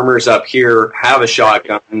most farmers up here have a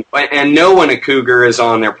shotgun and know when a cougar is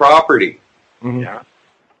on their property. Yeah.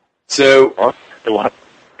 So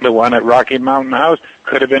the one at Rocky Mountain House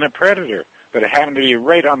could have been a predator, but it happened to be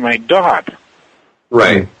right on my dot.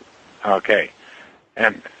 Right. Okay.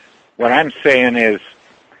 And what I'm saying is,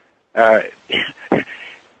 I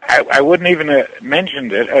wouldn't even have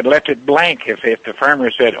mentioned it. I'd left it blank if the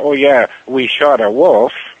farmer said, "Oh yeah, we shot a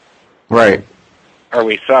wolf." Right. Or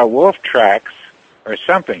we saw wolf tracks or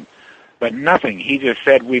something, but nothing. He just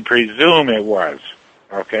said, we presume it was.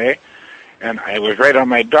 Okay? And I was right on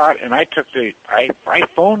my dot, and I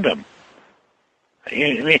phoned him. I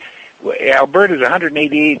mean, Alberta's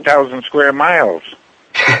 188,000 square miles.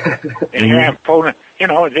 And here I'm phoning,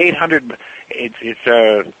 it's 800,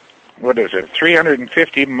 it's what is it,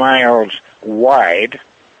 350 miles wide,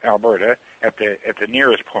 Alberta, at the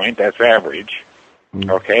nearest point, that's average,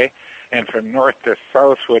 okay? And from north to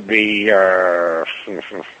south would be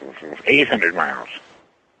 800 miles.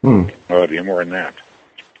 Well, it'd be more than that,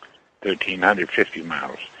 1,350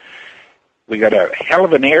 miles. We got a hell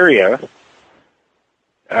of an area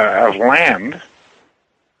of land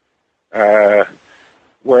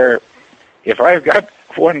where if I've got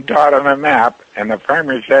one dot on a map and the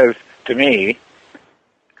farmer says to me,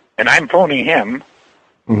 and I'm phoning him,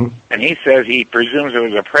 and he says he presumes it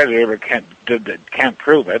was a predator but can't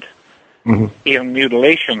prove it, even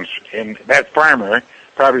mutilations, and that farmer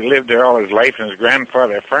probably lived there all his life and his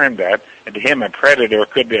grandfather farmed that, and to him a predator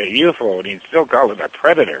could be a UFO, and he'd still call it a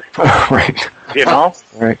predator. Right.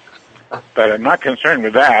 Right. But I'm not concerned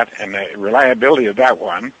with that and the reliability of that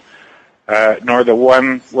one, nor the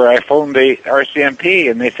one where I phoned the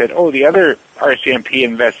RCMP and they said, the other RCMP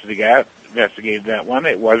investigated that one.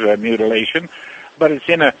 It was a mutilation, but it's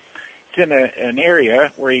in an area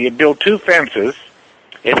where you build two fences.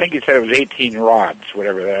 I think he said it was 18 rods,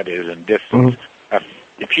 whatever that is in distance, a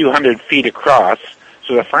few hundred feet across,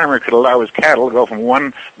 so the farmer could allow his cattle to go from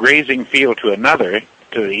one grazing field to another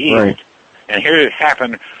to the east. Right. And here it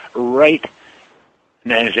happened right,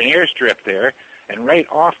 and there's an airstrip there, and right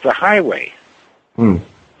off the highway.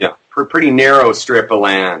 Yeah, pretty narrow strip of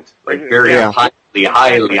land, like very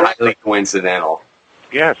highly coincidental.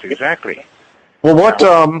 Yes, exactly. Well,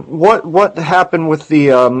 what happened with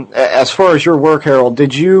the as far as your work, Harold?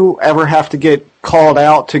 Did you ever have to get called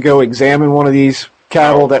out to go examine one of these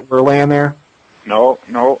cattle that were laying there? No.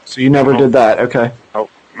 So you never did that? Okay. No.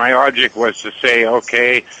 My object was to say,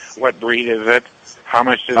 okay, what breed is it? How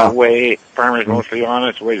much does it weigh? Farmer's mostly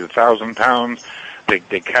honest, weighs 1,000 pounds.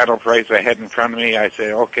 The cattle price I had in front of me, I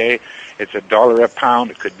say, okay, it's $1 a pound.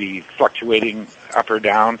 It could be fluctuating up or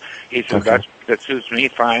down. He said, that suits me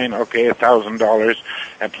fine. Okay, $1,000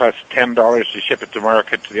 and plus $10 to ship it to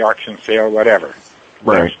market, to the auction sale, whatever.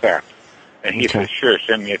 Right. There's that. And he said, sure,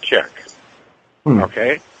 send me a check.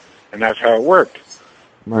 Okay? And that's how it worked.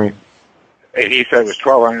 Right. And he said it was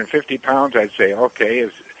 1,250 pounds. I'd say, okay,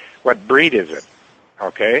 what breed is it?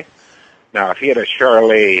 Okay? Now, if he had a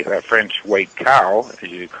Charolais, a French white cow, as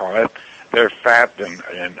you call it, they're fat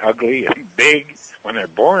and ugly and big when they're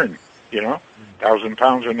born, 1,000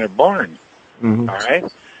 pounds when they're born. All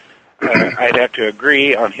right? I'd have to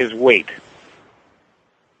agree on his weight.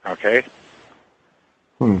 Okay?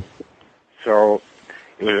 So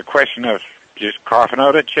it was a question of just coughing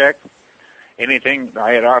out a check. Anything,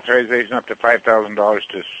 I had authorization up to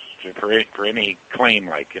 $5,000 for any claim,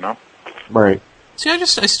 Right. See, I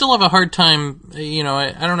still have a hard time,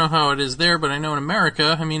 I don't know how it is there, but I know in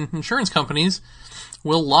America, insurance companies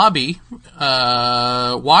will lobby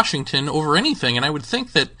Washington over anything, and I would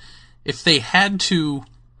think that if they had to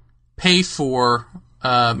pay for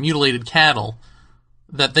mutilated cattle,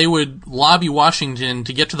 that they would lobby Washington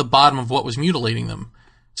to get to the bottom of what was mutilating them.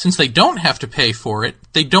 Since they don't have to pay for it,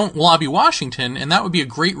 they don't lobby Washington, and that would be a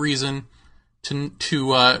great reason to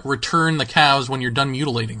return the cows when you're done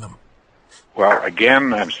mutilating them. Well,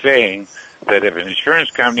 again, I'm saying that if an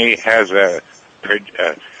insurance company has a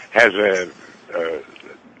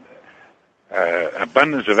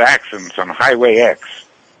abundance of accidents on Highway X,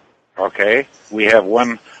 okay, we have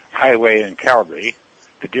one highway in Calgary,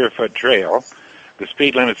 the Deerfoot Trail. The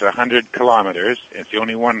speed limit's 100 kilometers. It's the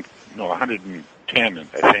only one, 110, I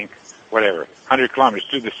think, whatever, 100 kilometers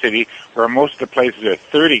through the city, where most of the places are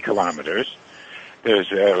 30 kilometers.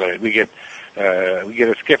 There's we get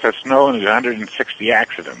a skiff of snow and there's 160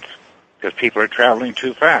 accidents because people are traveling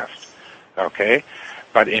too fast. Okay,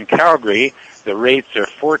 but in Calgary, the rates are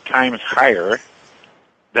 4 times higher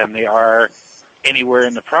than they are anywhere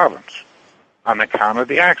in the province on account of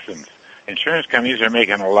the accidents. Insurance companies are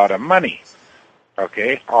making a lot of money,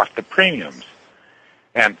 okay, off the premiums,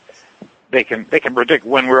 and they can predict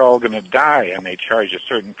when we're all going to die, and they charge a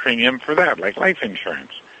certain premium for that, like life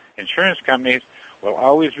insurance. Insurance companies will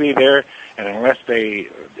always be there, and unless they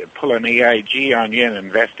pull an AIG on you and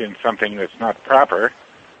invest in something that's not proper,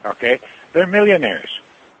 okay, they're millionaires.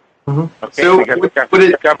 Okay, so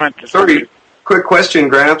quick question,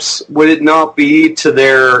 Gramps. Would it not be to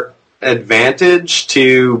their advantage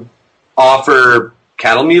to offer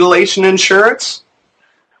cattle mutilation insurance?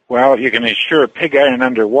 Well, you can insure pig iron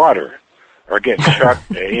underwater or get shot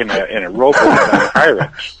in a rope with a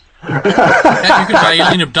pirate. You could buy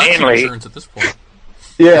alien abduction insurance at this point.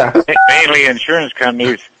 Yeah. Mainly insurance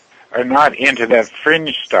companies are not into that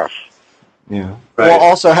fringe stuff. Yeah. Right. Well,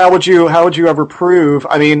 also, how would you ever prove?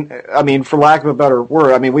 I mean, for lack of a better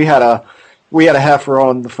word, I mean, we had a heifer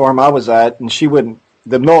on the farm I was at, and she wouldn't.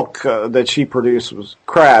 The milk that she produced was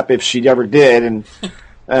crap if she ever did, and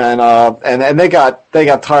they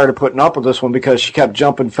got tired of putting up with this one because she kept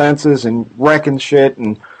jumping fences and wrecking shit,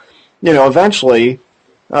 and eventually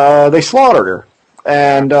they slaughtered her,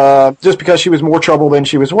 and just because she was more trouble than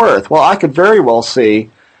she was worth. Well, I could very well see,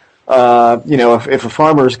 if a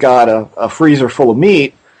farmer's got a freezer full of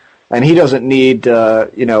meat and he doesn't need,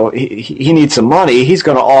 he needs some money, he's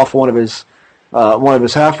going to off one of his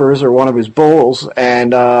heifers or one of his bulls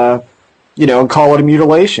and call it a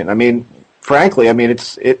mutilation. I mean, frankly,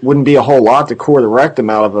 it wouldn't be a whole lot to core the rectum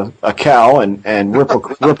out of a cow and rip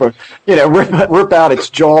out its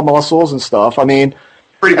jaw muscles and stuff. I mean,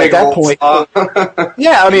 Pretty big at that point,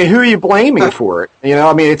 yeah. I mean, who are you blaming for it?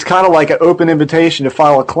 It's kind of like an open invitation to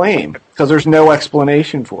file a claim because there's no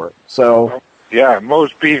explanation for it. So. Yeah,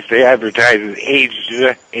 most beef they advertise is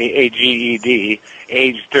aged, AGED,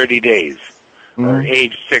 aged 30 days, or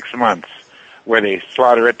aged 6 months, where they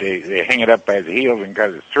slaughter it, they hang it up by the heels and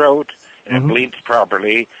cut its throat, and it bleeds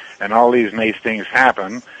properly, and all these nice things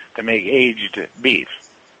happen to make aged beef.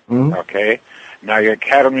 Okay? Now you got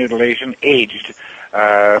cattle mutilation, aged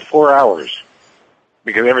 4 hours,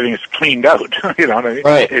 because everything's cleaned out. You know what I mean?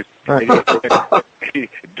 Right. It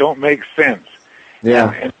don't make sense.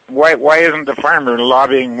 Yeah. And why isn't the farmer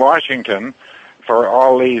lobbying Washington for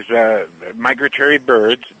all these migratory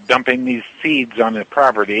birds dumping these seeds on the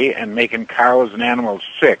property and making cows and animals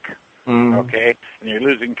sick? Okay, and you're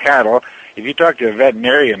losing cattle. If you talk to a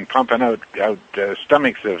veterinarian pumping out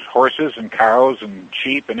stomachs of horses and cows and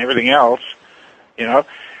sheep and everything else,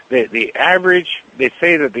 the average, they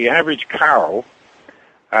say that the average cow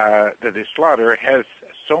that they slaughter has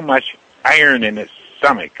so much iron in its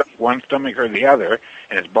stomach, one stomach or the other,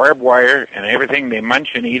 and it's barbed wire and everything. They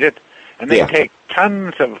munch and eat it, and they take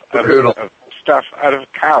tons of stuff out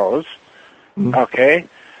of cows, okay,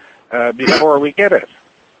 before we get it,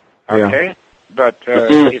 okay? Yeah. But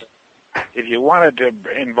if you wanted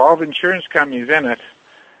to involve insurance companies in it,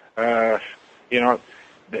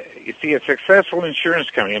 you see, a successful insurance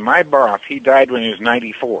company, and my boss, he died when he was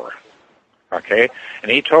 94, okay?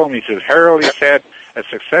 And he told me, he says, Harold, he said, a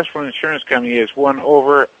successful insurance company is one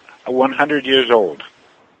over 100 years old.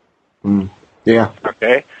 Yeah.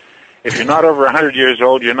 Okay? If you're not over 100 years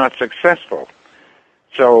old, you're not successful.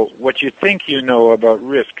 So what you think you know about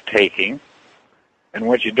risk-taking and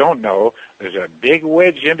what you don't know, there's a big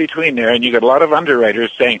wedge in between there, and you got a lot of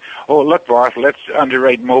underwriters saying, oh, look, boss, let's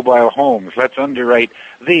underwrite mobile homes. Let's underwrite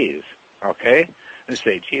these. Okay? And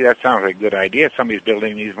say, gee, that sounds like a good idea. Somebody's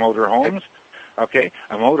building these motor homes. Okay?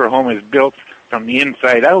 A motor home is built from the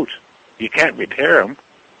inside out. You can't repair them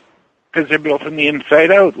because they're built from the inside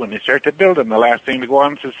out. When they start to build them, the last thing to go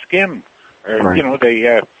on is the skin, or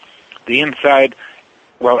right. The inside.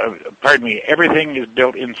 Well, pardon me. Everything is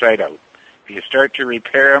built inside out. If you start to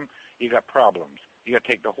repair them, you got problems. You got to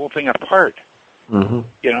take the whole thing apart.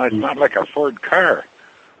 It's not like a Ford car.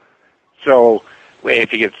 So,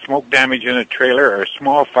 if you get smoke damage in a trailer or a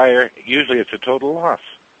small fire, usually it's a total loss.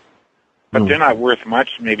 But they're not worth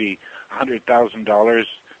much, maybe $100,000,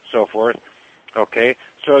 so forth. Okay,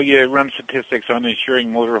 so you run statistics on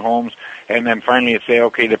insuring motor homes, and then finally you say,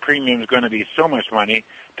 okay, the premium is going to be so much money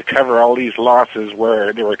to cover all these losses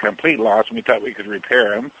where they were complete loss, and we thought we could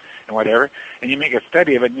repair them and whatever. And you make a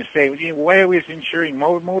study of it, and you say, why are we insuring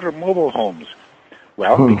mobile homes?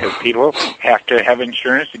 Well, because people have to have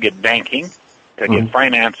insurance to get banking, to get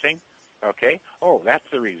financing. Okay, oh, that's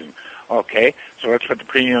the reason. Okay, so let's put the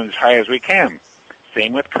premium as high as we can.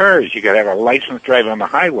 Same with cars. You got to have a license to drive on the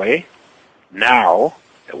highway. Now,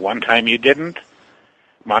 at one time you didn't.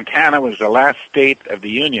 Montana was the last state of the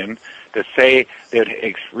union to say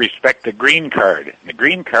they'd respect the green card. And the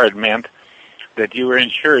green card meant that you were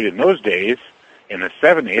insured in those days, in the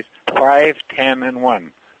 70s, 5, 10, and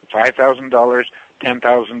 1. $5,000,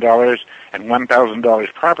 $10,000, and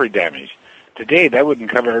 $1,000 property damage. Today, that wouldn't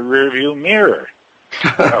cover a rear view mirror.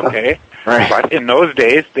 Okay? Right. But in those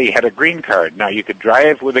days, they had a green card. Now, you could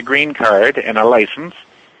drive with a green card and a license,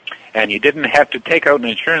 and you didn't have to take out an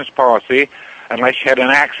insurance policy unless you had an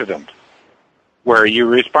accident where you're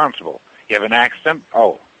responsible. You have an accident,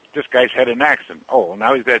 oh, this guy's had an accident. Oh,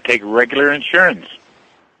 now he's got to take regular insurance.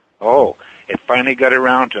 Oh, it finally got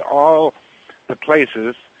around to all the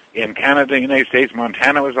places in Canada and the United States.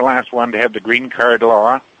 Montana was the last one to have the green card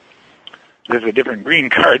law. There's a different green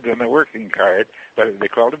card than the working card, but they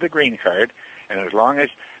called it the green card. And as long as,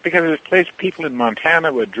 because there's place people in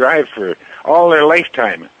Montana would drive for all their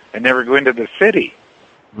lifetime and never go into the city.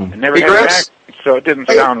 and never Hey, had an Gramps? accident, so it didn't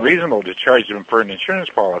sound reasonable to charge them for an insurance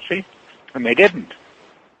policy, and they didn't.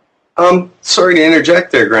 Sorry to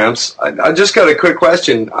interject there, Gramps. I just got a quick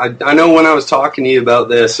question. I know when I was talking to you about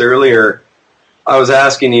this earlier, I was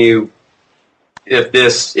asking you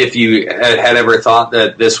if you had ever thought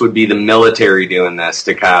that this would be the military doing this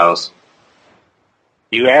to cows.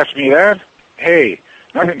 You asked me that? Hey,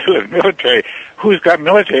 nothing to do with military. Who's got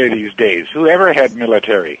military these days? Who ever had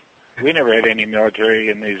military? We never had any military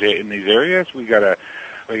in these areas. We got a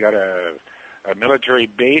military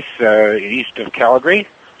base east of Calgary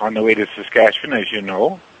on the way to Saskatchewan, as you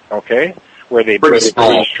know. Okay, where they put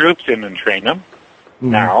British troops in and train them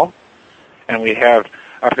now, and we have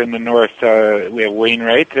up in the north we have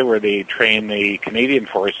Wainwright where they train the Canadian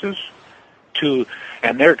forces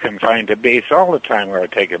and they're confined to base all the time. Where I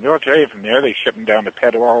take a military from there, they ship them down to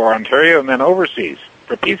Petawawa, Ontario, and then overseas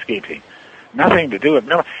for peacekeeping. Nothing to do with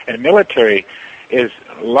military. And military is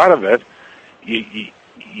a lot of it.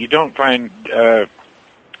 You don't find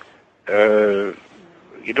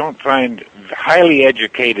highly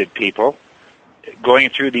educated people going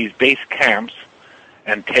through these base camps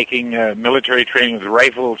and taking military training with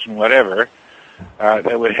rifles and whatever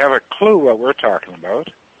that would have a clue what we're talking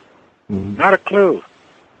about. Not a clue.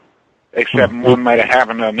 Except one might have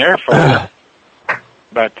happened on their phone.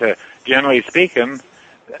 But generally speaking,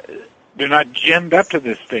 they're not ginned up to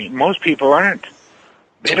this thing. Most people aren't.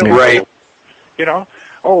 They don't know. You know,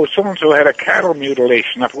 oh, so-and-so had a cattle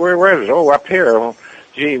mutilation up. Where was it? Oh, up here. Oh,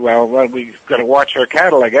 gee, well, we've got to watch our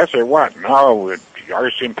cattle, I guess, or what? No,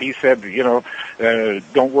 RCMP said,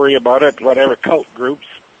 don't worry about it, whatever, cult groups,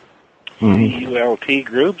 CULT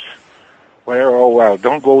groups, whatever, oh, well,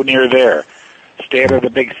 don't go near there. Stay out of the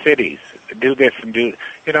big cities. Do this and do,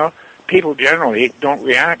 people generally don't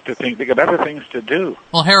react to things. They got other things to do.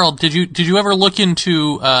 Well, Harold, did you ever look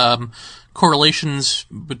into correlations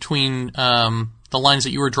between the lines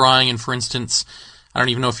that you were drawing and, for instance, I don't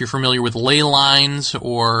even know if you're familiar with ley lines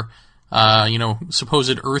or,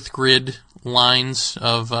 supposed Earth grid lines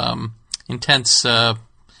of intense,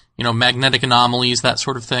 magnetic anomalies, that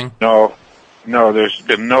sort of thing? No, there's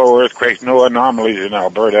been no earthquakes, no anomalies in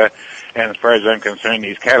Alberta. And as far as I'm concerned,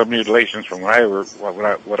 these cattle mutilations, from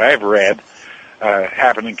what I've read,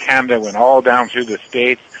 happened in Canada, went all down through the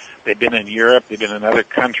States. They've been in Europe, they've been in other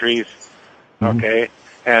countries, okay?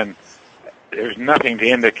 And there's nothing to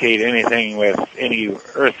indicate anything with any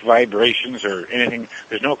earth vibrations or anything.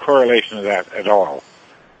 There's no correlation to that at all.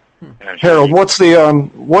 Harold, what's the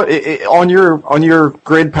on your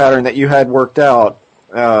grid pattern that you had worked out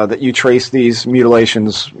that you traced these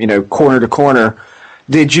mutilations, corner to corner?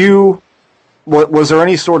 Was there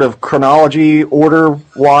any sort of chronology order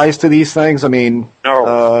wise to these things? I mean,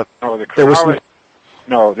 no, the chronology.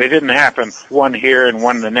 No, they didn't happen. One here and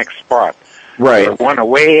one in the next spot. Right. There was one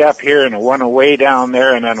away up here and one away down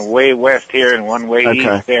there, and then away west here and one way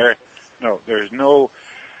east there. No, there's no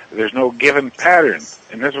given pattern,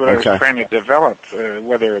 and this is what I was trying to develop.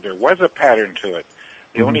 Whether there was a pattern to it.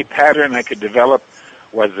 The only pattern I could develop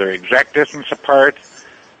was their exact distance apart.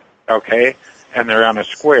 Okay. And they're on a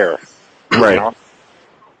square, right?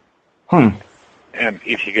 And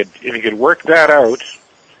if you could work that out,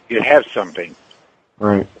 you'd have something.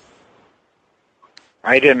 Right.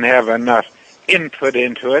 I didn't have enough input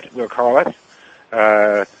into it, we'll call it,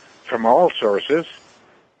 from all sources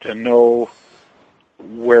to know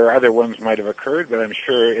where other ones might have occurred. But I'm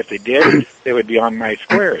sure if they did, they would be on my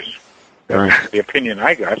squares. That's the opinion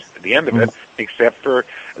I got at the end of it, except for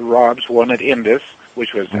Rob's one at Indus,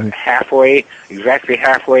 which was exactly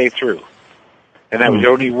halfway through. And that was the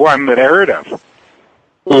only one that I heard of.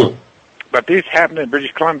 But these happened in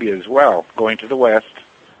British Columbia as well, going to the west.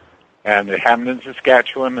 And it happened in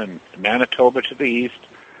Saskatchewan and Manitoba to the east,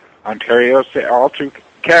 Ontario, all through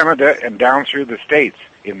Canada and down through the States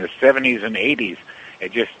in the 70s and 80s.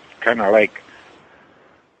 It just kind of like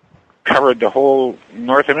covered the whole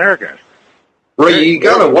North America. Right, you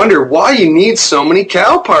gotta wonder why you need so many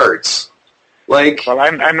cow parts. Well,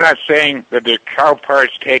 I'm not saying that the cow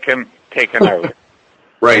parts taken out.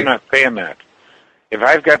 Right. I'm not saying that. If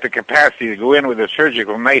I've got the capacity to go in with a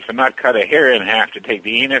surgical knife and not cut a hair in half to take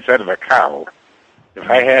the anus out of a cow, if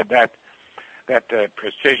I had that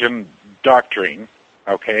precision doctoring,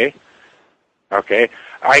 okay,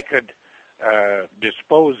 I could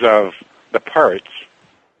dispose of the parts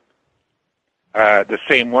the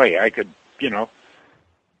same way. I could,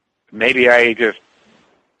 maybe I just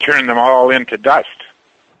turn them all into dust.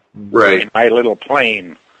 Right. In my little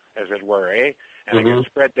plane, as it were, And I could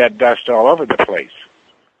spread that dust all over the place.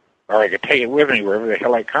 Or I could take it with me wherever the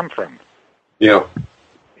hell I come from. Yeah.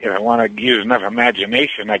 If I want to use enough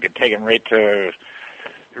imagination, I could take them right to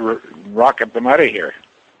rocket them out of here.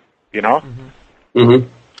 You know? Mm-hmm.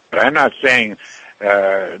 But I'm not saying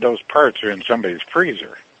those parts are in somebody's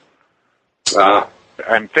freezer.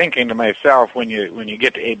 I'm thinking to myself, when you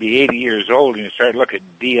get to be 80 years old and you start looking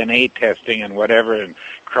at DNA testing and whatever, and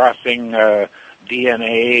crossing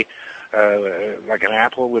DNA like an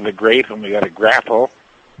apple with a grape, and we got a grapple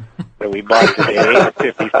that we bought today at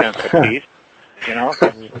 50 cents a piece. You know,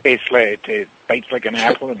 it bites like an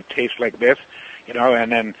apple and tastes like this. You know,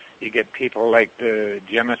 and then you get people like the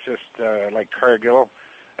geneticists, like Cargill,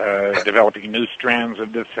 developing new strands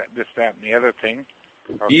of this, that, and the other thing.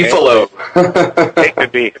 Okay. Beefalo.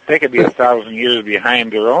 they could be 1,000 years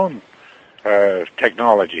behind their own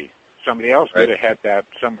technology. Somebody else could have had that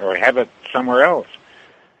or have it somewhere else.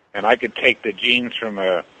 And I could take the genes from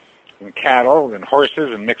cattle and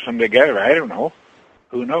horses and mix them together. I don't know.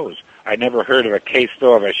 Who knows? I never heard of a case,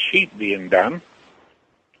 though, of a sheep being done,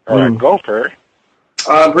 or a gopher.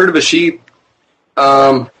 I've heard of a sheep.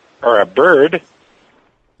 Or a bird.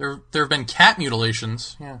 There have been cat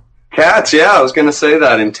mutilations, yeah. Cats, yeah, I was going to say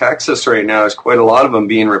that. In Texas right now, there's quite a lot of them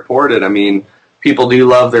being reported. I mean, people do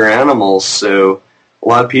love their animals, so a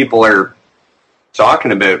lot of people are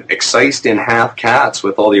talking about excised in half cats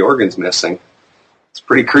with all the organs missing. It's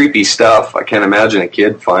pretty creepy stuff. I can't imagine a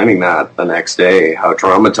kid finding that the next day, how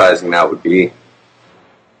traumatizing that would be.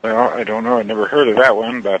 Well, I don't know. I never heard of that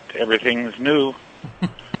one, but everything's new.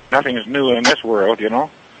 Nothing's new in this world, you know?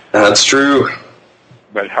 That's true.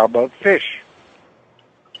 But how about fish?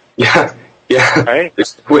 Yeah. Right?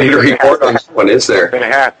 There's no way to report on that one, is there?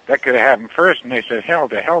 That could have happened first, and they said,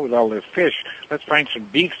 to hell with all this fish. Let's find some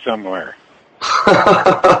beef somewhere.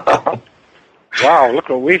 Wow, look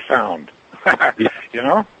what we found. You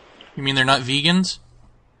know? You mean they're not vegans?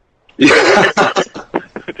 Yeah.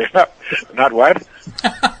 They're not what?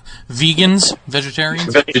 Vegans?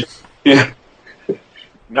 Vegetarians? Yeah.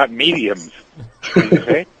 Not mediums. Did you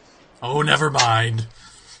say? Oh, never mind.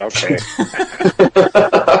 Okay.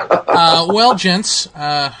 Well, gents,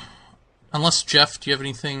 unless, Jeff, do you have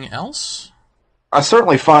anything else? I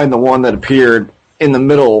certainly find the one that appeared in the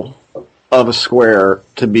middle of a square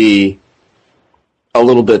to be a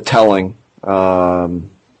little bit telling for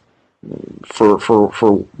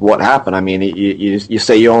what happened. I mean, you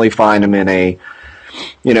say you only find them in a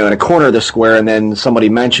corner of the square, and then somebody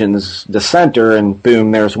mentions the center, and boom,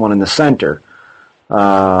 there's one in the center.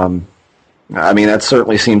 I mean, that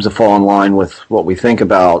certainly seems to fall in line with what we think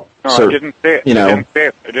about. No, I didn't say it.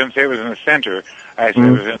 I didn't say it was in the center. I said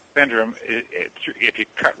it was in the center. If you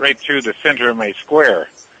cut right through the center of my square.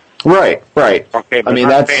 Right. Okay, but I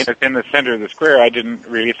mean, I'm saying it's in the center of the square. I didn't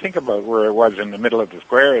really think about where it was in the middle of the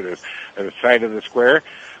square, or the side of the square.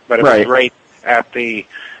 But it was right at the,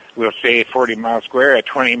 we'll say, 40-mile square, a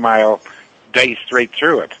 20-mile diced right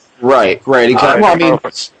through it. Right, exactly. Well, I mean,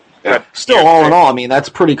 still, all in all, I mean, that's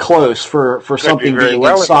pretty close for something being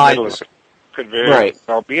inside. Could very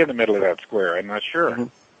well be in the middle of that square. I'm not sure. Mm-hmm.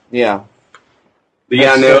 Yeah.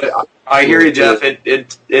 Yeah, no, I hear you, Jeff.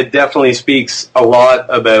 It definitely speaks a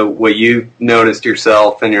lot about what you noticed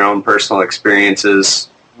yourself and your own personal experiences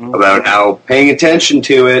about how paying attention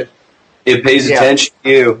to it pays attention to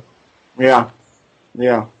you. Yeah.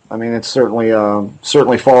 I mean, it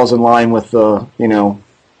certainly falls in line with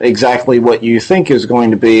exactly what you think is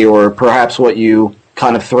going to be, or perhaps what you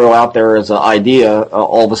kind of throw out there as an idea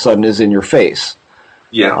all of a sudden is in your face.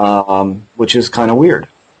 Yeah. Which is kind of weird.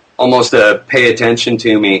 Almost a pay attention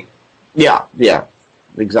to me. Yeah,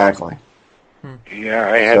 exactly. Yeah,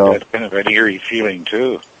 I had that kind of an eerie feeling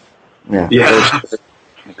too. Yeah.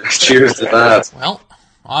 Cheers to that. Well,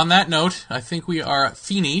 on that note, I think we are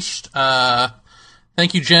finished.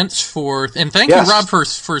 Thank you, gents, and thank you, Rob, for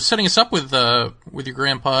setting us up with your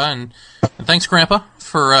grandpa, and thanks, Grandpa,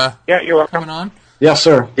 for you're welcome. coming on. Yes,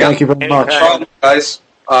 sir. Thank you very much. No problem, guys.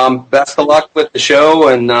 Best of luck with the show,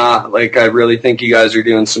 and I really think you guys are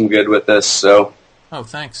doing some good with this. So,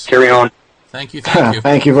 thanks. Carry on. Thank you.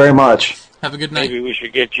 Thank you very much. Have a good night. Maybe we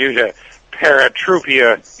should get you to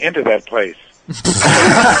paratroopia into that place.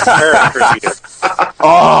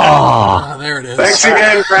 Oh, there it is. Thanks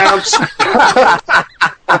again, Gramps.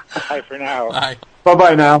 Bye for now. Bye.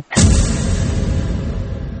 Bye now.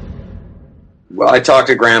 Well, I talked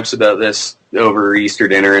to Gramps about this over Easter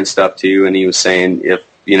dinner and stuff too, and he was saying if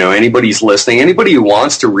anybody's listening, anybody who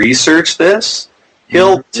wants to research this,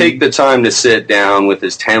 he'll take the time to sit down with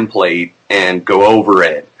his template and go over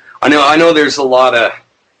it. I know there's a lot of,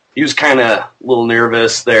 he was kind of a little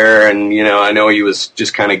nervous there, and I know he was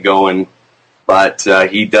just kind of going, but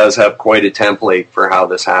he does have quite a template for how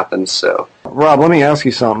this happens. So, Rob, let me ask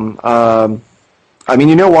you something. I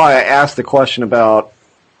mean, why I asked the question about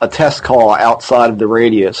a test call outside of the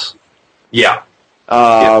radius. Yeah.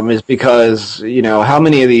 Is because, you know, how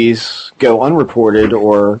many of these go unreported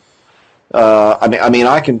or, I mean,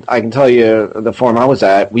 I can tell you the farm I was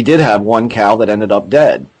at, we did have one cow that ended up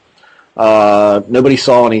dead. Nobody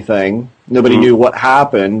saw anything. Nobody knew what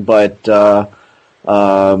happened, but,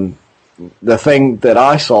 the thing that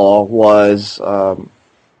I saw was,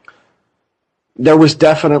 there was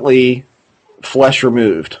definitely flesh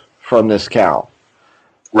removed from this cow.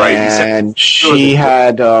 Right. And she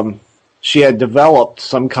had developed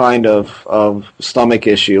some kind of stomach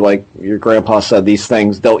issue. Like your grandpa said, these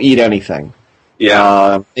things, they'll eat anything.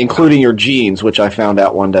 Yeah. Including your jeans, which I found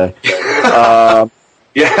out one day. Yeah,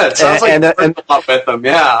 it sounds like you're a lot with them,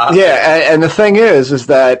 yeah. Yeah, and the thing is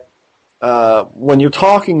that when you're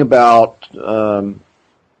talking about a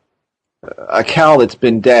cow that's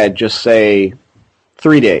been dead, just say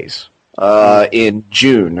 3 days, in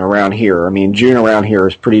June around here. I mean, June around here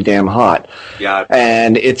is pretty damn hot. Yeah.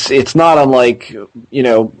 And it's not unlike, you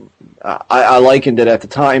know, I likened it at the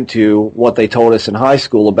time to what they told us in high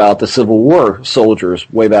school about the Civil War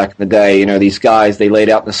soldiers way back in the day. You know, these guys, they laid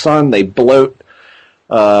out in the sun, they bloat,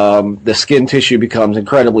 the skin tissue becomes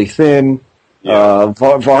incredibly thin. Yeah.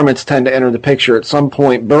 Varmints tend to enter the picture at some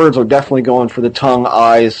point. Birds are definitely going for the tongue,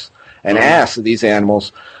 eyes, and ass of these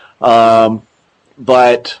animals.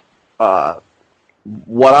 But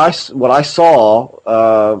what I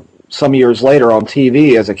saw some years later on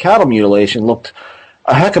TV as a cattle mutilation looked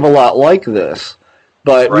a heck of a lot like this.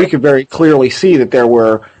 But we could very clearly see that there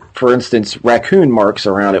were, for instance, raccoon marks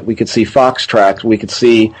around it. We could see fox tracks. We could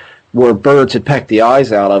see where birds had pecked the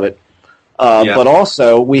eyes out of it. But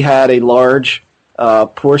also, we had a large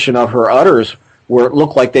portion of her udders where it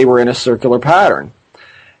looked like they were in a circular pattern.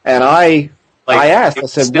 And I asked, I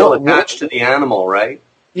said, still attached to the animal, right?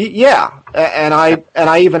 Yeah, and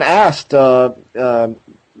I even asked,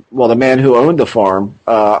 well, the man who owned the farm.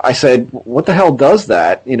 I said, "What the hell does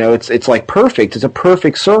that? You know, it's like perfect. It's a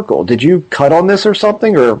perfect circle. Did you cut on this or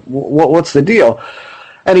something, or what's the deal?"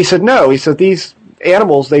 And he said, "No." He said these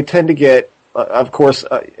animals, they tend to get. Of course,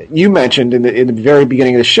 you mentioned in the very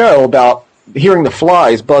beginning of the show about hearing the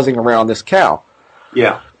flies buzzing around this cow.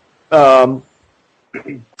 Yeah.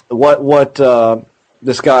 What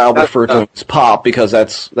this guy I'll refer to him as Pop, because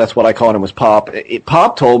that's what I called him, was Pop.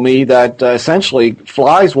 Pop told me that essentially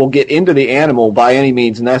flies will get into the animal by any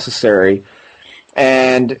means necessary,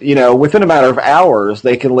 and you know, within a matter of hours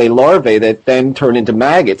they can lay larvae that then turn into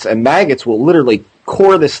maggots, and maggots will literally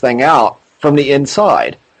core this thing out from the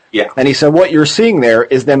inside. Yeah. And he said what you're seeing there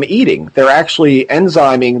is them eating. They're actually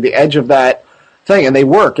enzyming the edge of that thing, and they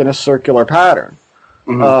work in a circular pattern,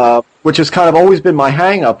 which has kind of always been my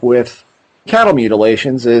hang-up with cattle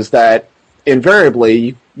mutilations, is that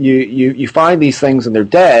invariably you find these things and they're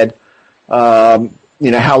dead.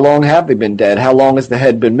 You know, how long have they been dead? How long has the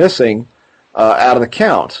head been missing out of the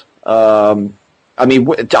count? I mean,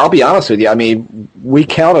 I'll be honest with you. I mean, we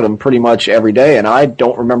counted them pretty much every day, and I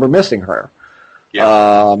don't remember missing her.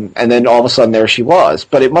 Yeah. And then all of a sudden there she was.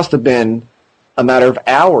 But it must have been a matter of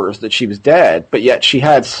hours that she was dead, but yet she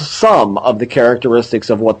had some of the characteristics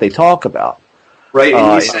of what they talk about. Right,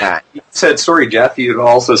 and you said, sorry, Jeff, you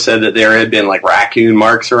also said that there had been like raccoon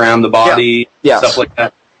marks around the body, stuff like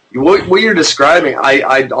that. What you're describing,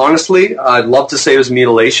 I honestly, I'd love to say it was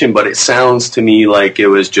mutilation, but it sounds to me like it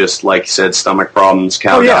was just, like you said, stomach problems,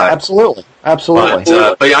 cow died. Absolutely.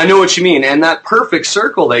 But I know what you mean, and that perfect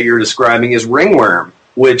circle that you're describing is ringworm,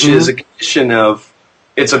 which is a condition of,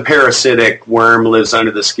 it's a parasitic worm, lives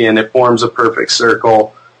under the skin, it forms a perfect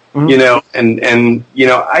circle. You know, and you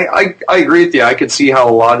know, I agree with you. I could see how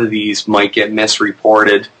a lot of these might get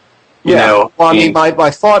misreported. You know, well, I mean,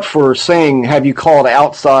 my thought for saying, have you called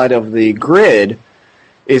outside of the grid,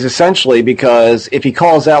 is essentially because if he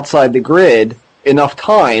calls outside the grid enough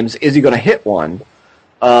times, is he going to hit one?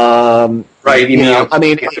 Right. You know, I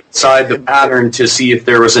mean, outside the pattern to see if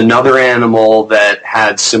there was another animal that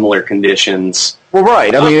had similar conditions. Well,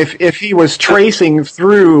 right. I mean, if he was tracing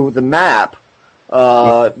through the map,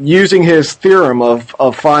 using his theorem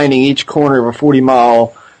of finding each corner of a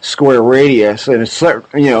 40-mile square radius in a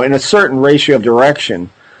certain ratio of direction,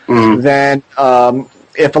 then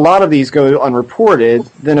if a lot of these go unreported,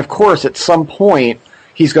 then of course at some point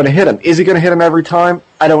he's going to hit them. Is he going to hit them every time?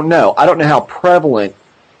 I don't know. I don't know how prevalent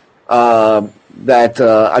that.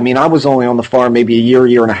 I mean, I was only on the farm maybe a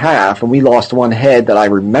year and a half, and we lost one head that I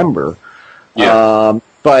remember. Yeah.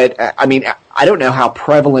 But I mean, I don't know how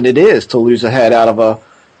prevalent it is to lose a head out of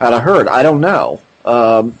a herd. I don't know.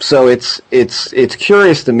 So it's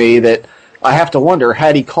curious to me that I have to wonder,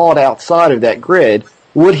 had he called outside of that grid,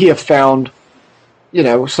 would he have found, you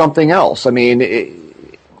know, something else? I mean,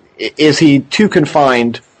 is he too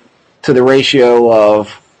confined to the ratio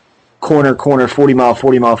of corner, 40 mile,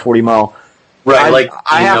 40 mile, 40 mile? Right.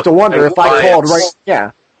 I have to wonder if I called right.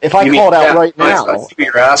 Yeah. If I called out right now. I see what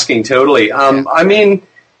you're asking, totally. I mean,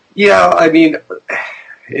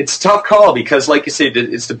 it's a tough call because, like you said,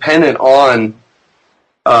 it's dependent on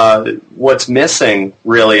what's missing,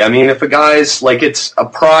 really. I mean, if a guy's, like, it's a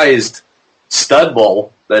prized stud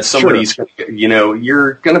bull that somebody's,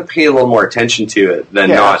 you're going to pay a little more attention to it than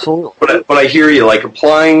not. Absolutely. But I hear you, like,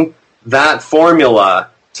 applying that formula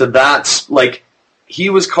to that, like, he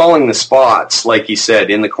was calling the spots, like he said,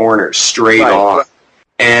 in the corners, straight on.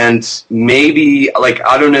 And maybe, like,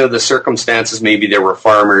 I don't know the circumstances, maybe there were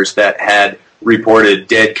farmers that had reported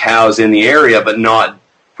dead cows in the area, but not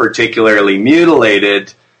particularly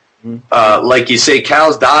mutilated. Like you say,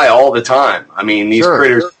 cows die all the time. I mean, these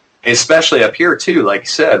critters, especially up here too, like you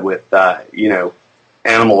said, with,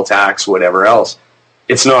 animal attacks, whatever else,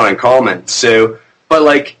 it's not uncommon. So, but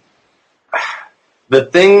like, the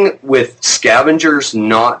thing with scavengers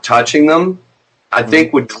not touching them, I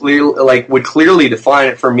think would clearly define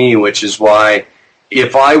it for me, which is why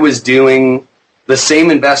if I was doing the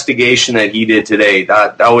same investigation that he did today,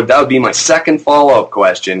 that would be my second follow-up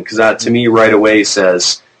question, because that to me right away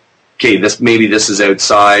says, okay, this is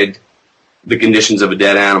outside the conditions of a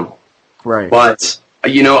dead animal. Right. But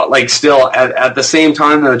still at the same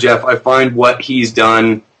time though, Jeff, I find what he's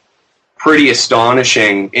done pretty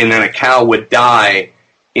astonishing, and then a cow would die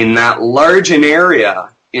in that large an area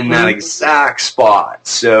in that exact spot.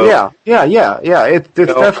 So yeah. It's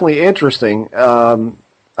definitely interesting. I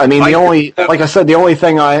mean, like I said, the only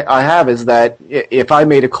thing I have is that if I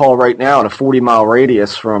made a call right now in a 40-mile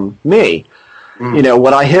radius from me,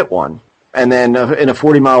 would I hit one? And then in a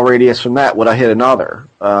 40-mile radius from that, would I hit another?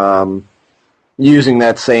 Using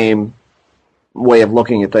that same way of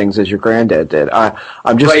looking at things as your granddad did.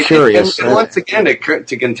 I'm just curious. And once again, to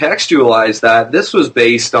contextualize that, this was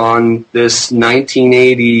based on this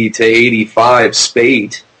 1980 to 85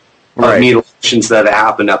 spate of mutilations that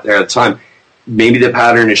happened up there at the time. Maybe the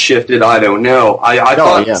pattern has shifted. I don't know. I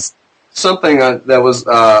thought something that was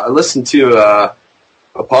I listened to a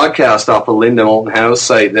podcast off of Linda Moulton House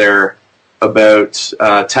site there about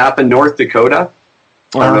Tappan, North Dakota.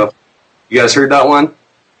 I don't know if you guys heard that one.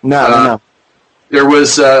 No. There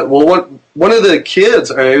was one of the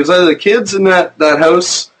kids. It was either the kids in that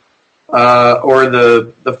house or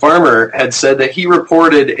the farmer had said that he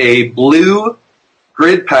reported a blue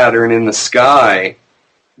grid pattern in the sky.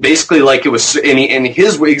 Basically, like it was, and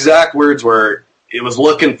his exact words were, it was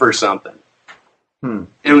looking for something. And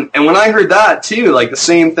when I heard that too, like the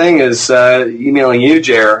same thing as emailing you,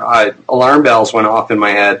 Jer, alarm bells went off in my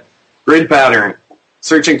head. Grid pattern,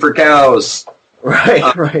 searching for cows.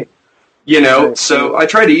 Right. So I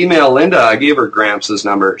tried to email Linda. I gave her Gramps'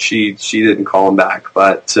 number. She didn't call him back,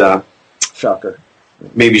 but shocker.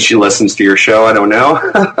 Maybe she listens to your show. I don't know.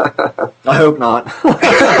 I hope not.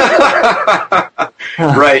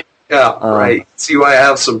 Right. Yeah. Right. See why I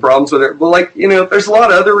have some problems with it. Well, there's a lot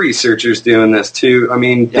of other researchers doing this too. I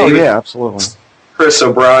mean, David, absolutely. Chris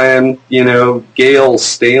O'Brien, Gail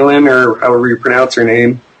Stalin, or however you pronounce her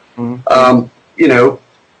name.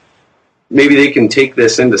 Maybe they can take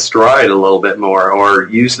this into stride a little bit more, or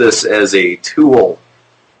use this as a tool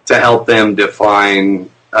to help them define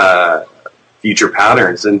future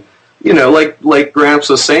patterns. And like Gramps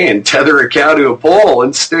was saying, tether a cow to a pole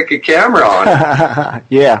and stick a camera on it.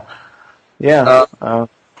 Yeah. I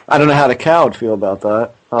don't know how the cow would feel about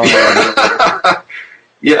that. But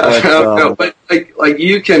like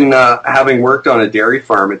you can, having worked on a dairy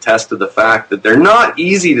farm, attest to the fact that they're not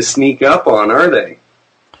easy to sneak up on, are they?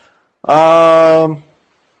 Well,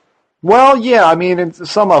 yeah. I mean,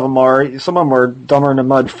 some of them are dumber than a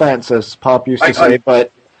mud fence, as Pop used to say.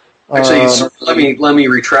 But actually, let me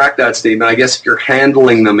retract that statement. I guess if you're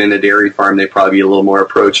handling them in a dairy farm, they'd probably be a little more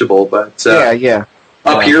approachable. But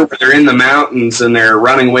up here, where they're in the mountains and they're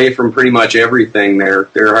running away from pretty much everything, they're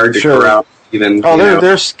hard to corral. Even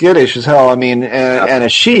they're skittish as hell. I mean, and a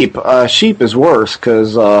sheep is worse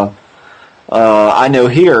because I know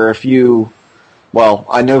here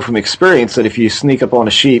I know from experience that if you sneak up on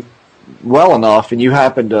a sheep well enough and you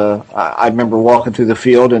happen to, I remember walking through the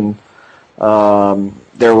field and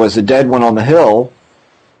there was a dead one on the hill,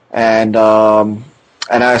 and I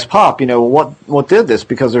asked Pop, what did this?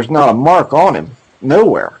 Because there's not a mark on him,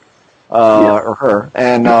 nowhere, or her.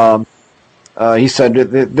 And he said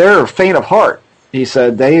they're faint of heart. He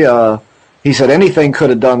said anything could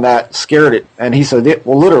have done that, scared it, and he said it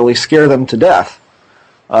will literally scare them to death.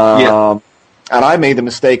 I made the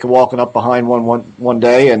mistake of walking up behind one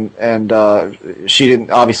day, and she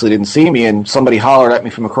obviously didn't see me, and somebody hollered at me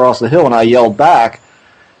from across the hill, and I yelled back,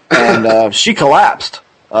 and she collapsed,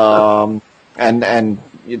 and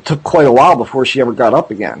it took quite a while before she ever got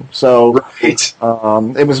up again. So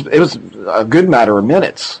it was a good matter of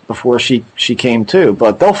minutes before she came to.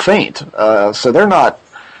 But they'll faint, so they're not.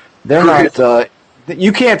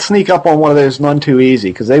 You can't sneak up on one of those none too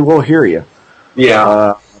easy because they will hear you.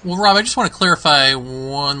 Yeah. Well, Rob, I just want to clarify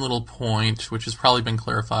one little point, which has probably been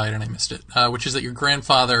clarified and I missed it, which is that your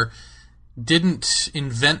grandfather didn't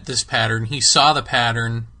invent this pattern. He saw the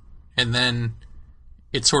pattern, and then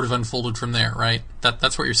it sort of unfolded from there, right?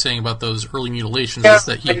 That's what you're saying about those early mutilations, is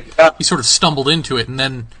that he sort of stumbled into it and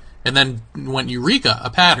then went Eureka, a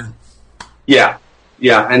pattern. Yeah,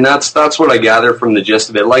 and that's what I gather from the gist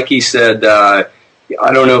of it. Like he said, I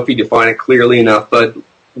don't know if he defined it clearly enough, but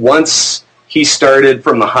once he started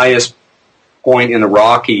from the highest point in the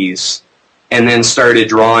Rockies and then started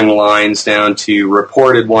drawing lines down to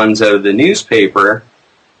reported ones out of the newspaper,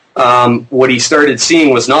 what he started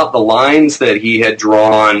seeing was not the lines that he had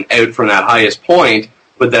drawn out from that highest point,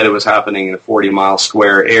 but that it was happening in a 40-mile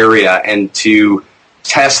square area. And to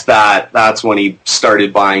test that, that's when he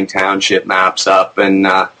started buying township maps up and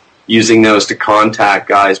using those to contact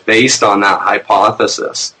guys based on that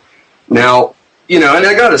hypothesis. Now, and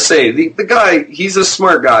I got to say, the guy, he's a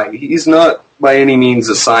smart guy. He's not by any means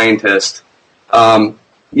a scientist. And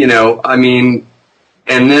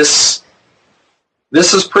this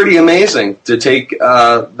is pretty amazing to take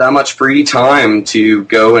that much free time to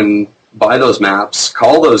go and buy those maps,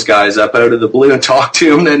 call those guys up out of the blue and talk to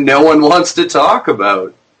them that no one wants to talk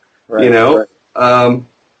about. Right, Right. I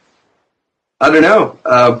don't know.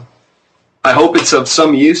 I hope it's of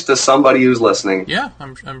some use to somebody who's listening. Yeah,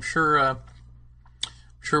 I'm sure.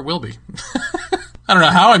 Sure it will be. I don't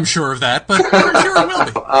know how I'm sure of that, but I'm sure it will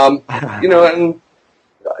be. And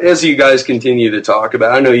as you guys continue to talk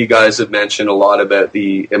about, I know you guys have mentioned a lot about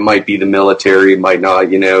it might be the military, it might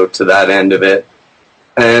not, to that end of it.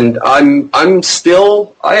 And I'm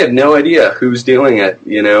still, I have no idea who's doing it.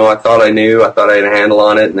 I thought I knew, I thought I had a handle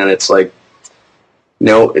on it, and then it's like,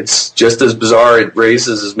 no, it's just as bizarre. It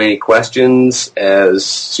raises as many questions. As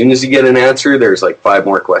soon as you get an answer, there's like 5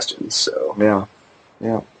 more questions. So yeah.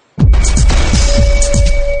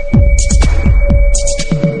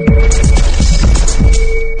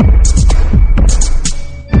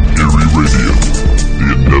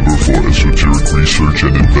 Esoteric research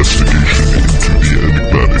and investigation into the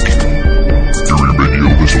enigmatic. Eerie Radio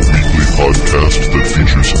is a weekly podcast that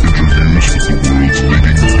features interviews with the world's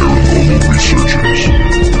leading paranormal researchers.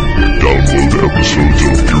 Download episodes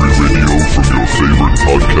of Eerie Radio from your favorite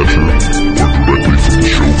podcatcher or directly from the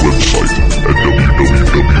show website at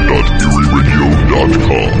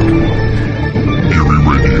www.eerieradio.com. Eerie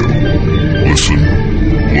Radio. Listen,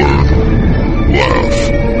 learn, laugh.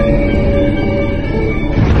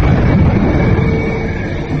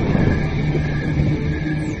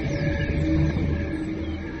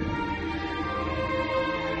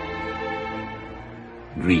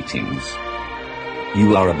 Greetings.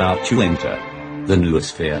 You are about to enter the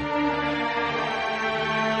noosphere.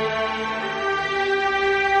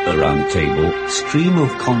 A roundtable stream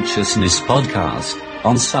of consciousness podcast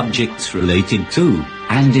on subjects related to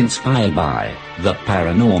and inspired by the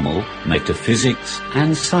paranormal, metaphysics,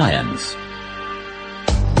 and science.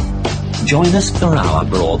 Join us for our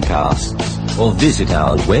broadcasts or visit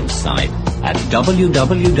our website at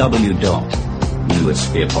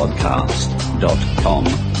www.noospherepodcast.com,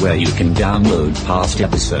 where you can download past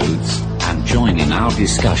episodes and join in our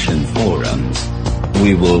discussion forums.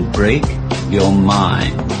 We will break your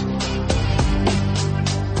mind.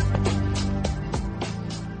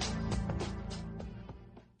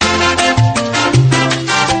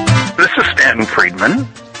 This is Stanton Friedman,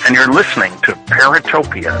 and you're listening to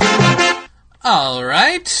Paratopia. All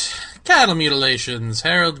right. Cattle mutilations,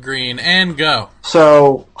 Harold Green, and go.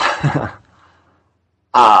 So,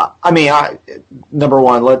 number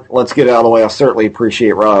one, let's get it out of the way. I certainly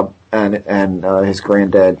appreciate Rob and his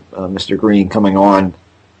granddad, Mr. Green, coming on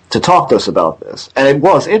to talk to us about this, and it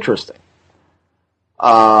was interesting.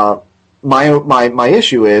 My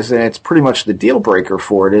issue is, and it's pretty much the deal breaker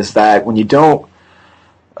for it, is that when you don't,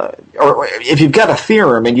 or if you've got a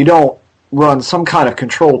theorem and you don't run some kind of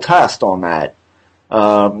control test on that,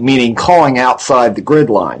 meaning calling outside the grid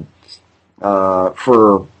line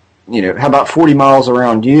for, how about 40 miles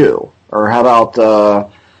around you? Or how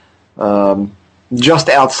about just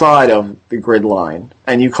outside of the grid line?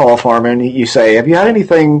 And you call a farmer and you say, have you had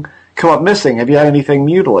anything come up missing? Have you had anything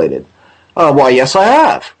mutilated? Why, yes, I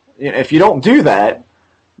have. If you don't do that,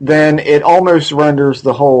 then it almost renders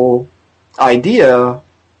the whole idea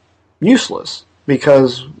useless,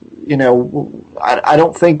 because I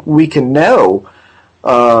don't think we can know.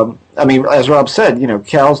 I mean, as Rob said,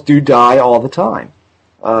 cows do die all the time,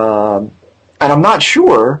 and I'm not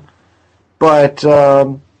sure, but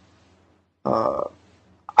I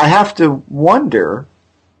have to wonder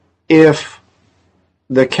if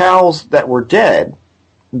the cows that were dead,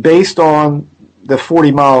 based on the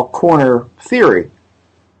 40-mile corner theory,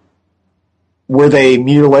 were they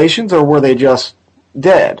mutilations or were they just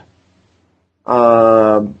dead?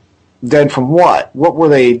 Dead from what? What were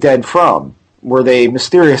they dead from? Were they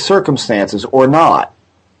mysterious circumstances or not?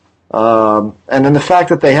 And then the fact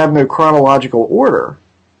that they have no chronological order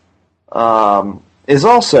is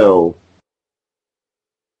also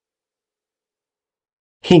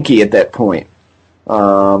hinky at that point.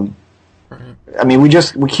 I mean, we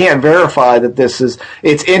can't verify that this is.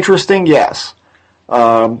 It's interesting, yes.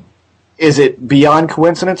 Is it beyond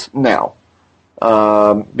coincidence? No,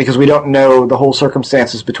 because we don't know the whole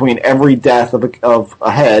circumstances between every death of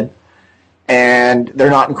a head, and they're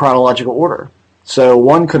not in chronological order. So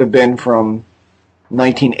one could have been from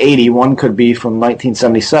 1980, one could be from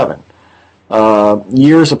 1977,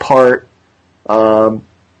 years apart. But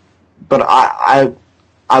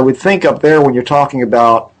I would think up there, when you're talking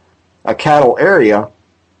about a cattle area,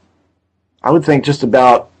 I would think just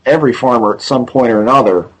about every farmer at some point or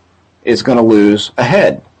another is going to lose a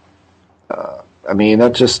head. I mean,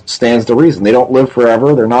 that just stands to reason. They don't live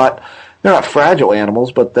forever. They're not fragile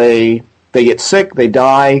animals, but they get sick, they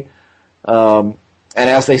die, and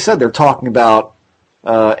as they said, they're talking about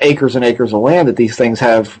acres and acres of land that these things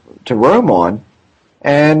have to roam on,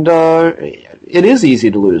 and it is easy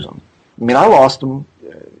to lose them. I mean, I lost them.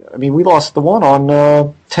 I mean, we lost the one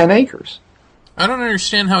on 10 acres. I don't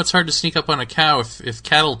understand how it's hard to sneak up on a cow if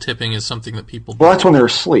cattle tipping is something that people do. Well, that's when they're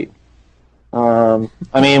asleep. I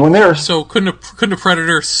mean, when they're... So couldn't a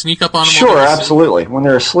predator sneak up on them? Sure, absolutely. When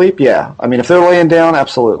they're asleep, yeah. I mean, if they're laying down,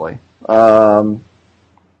 absolutely. I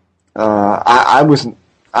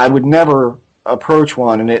would never approach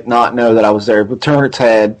one and it not know that I was there. It would turn its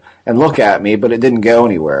head and look at me, but it didn't go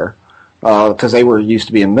anywhere. Because they were used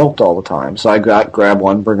to being milked all the time. So I grab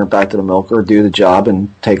one, bring her back to the milker, do the job,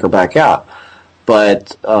 and take her back out.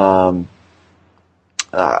 But, I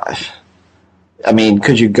mean,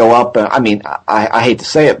 could you go up? I mean, I hate to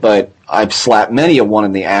say it, but I've slapped many a one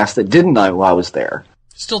in the ass that didn't know I was there.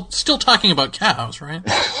 Still talking about cows, right?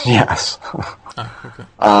 Yes. Oh, okay.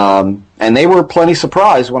 And they were plenty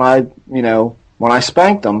surprised when I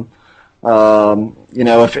spanked them.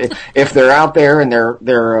 If they're out there and they're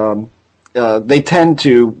they tend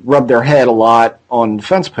to rub their head a lot on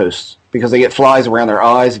fence posts because they get flies around their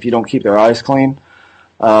eyes if you don't keep their eyes clean.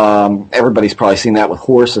 Everybody's probably seen that with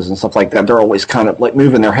horses and stuff like that. They're always kind of like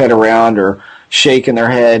moving their head around or shaking their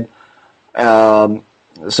head.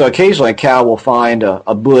 So occasionally a cow will find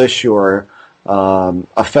a bush or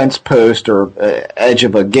a fence post or edge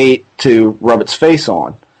of a gate to rub its face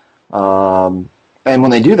on. And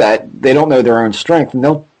when they do that, they don't know their own strength, and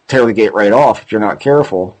they'll tear the gate right off if you're not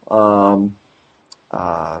careful. Or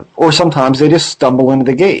sometimes they just stumble into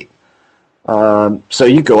the gate. So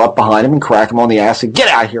you go up behind them and crack them on the ass and get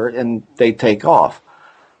out of here, and they take off.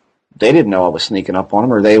 They didn't know I was sneaking up on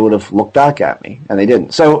them, or they would have looked back at me, and they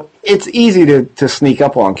didn't. So it's easy to sneak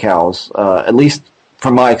up on cows, at least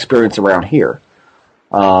from my experience around here.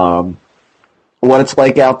 What it's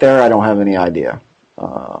like out there, I don't have any idea.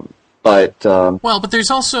 But there's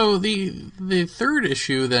also the third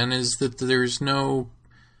issue. Then is that there's no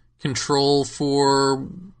control for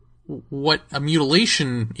what a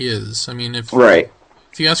mutilation is. I mean, if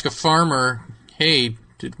you ask a farmer, hey,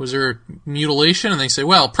 was there a mutilation? And they say,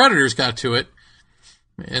 well, predators got to it.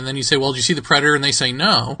 And then you say, well, did you see the predator? And they say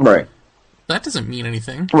no. Right. That doesn't mean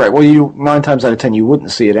anything. Right. Well, 9 times out of 10, you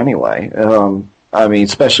wouldn't see it anyway. I mean,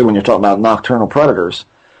 especially when you're talking about nocturnal predators.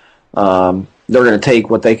 They're going to take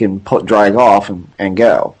what they can drag off and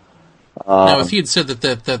go. Now, if he had said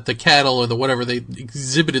that the cattle or the whatever, they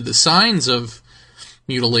exhibited the signs of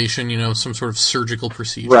mutilation, some sort of surgical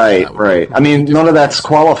procedure. Right. I mean, none of that's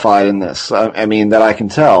qualified in this. I mean, that I can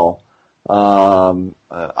tell.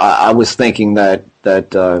 I was thinking that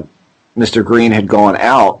Mr. Green had gone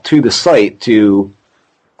out to the site to,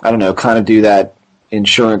 I don't know, kind of do that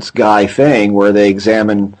insurance guy thing where they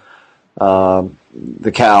examine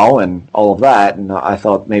the cow and all of that, and I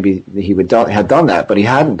thought maybe he had done that, but he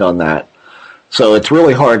hadn't done that. So it's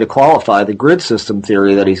really hard to qualify the grid system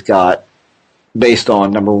theory that he's got based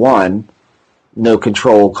on, number one, no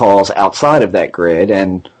control calls outside of that grid,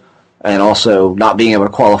 and also not being able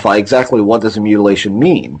to qualify exactly what does a mutilation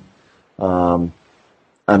mean.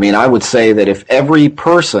 I mean, I would say that if every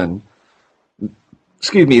person,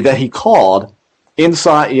 that he called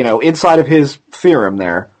inside of his theorem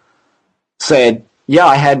there, said, yeah,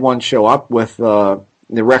 I had one show up with the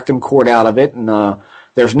rectum cord out of it, and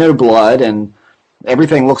there's no blood, and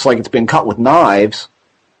everything looks like it's been cut with knives.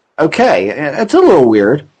 Okay, it's a little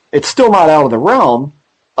weird. It's still not out of the realm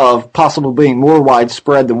of possibly being more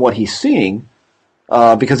widespread than what he's seeing,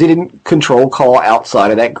 because he didn't control call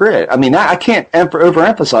outside of that grid. I mean, I can't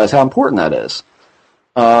overemphasize how important that is.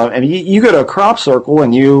 And you go to a crop circle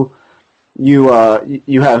and you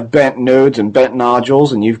have bent nodes and bent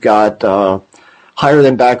nodules, and you've got higher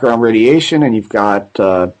than background radiation, and you've got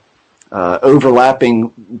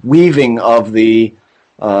overlapping weaving of the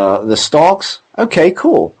stalks. Okay,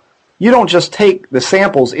 cool. You don't just take the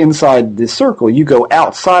samples inside the circle. You go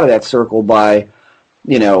outside of that circle by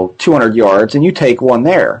 200 yards, and you take one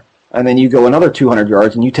there. And then you go another 200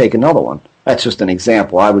 yards, and you take another one. That's just an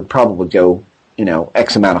example. I would probably go,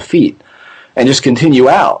 X amount of feet, and just continue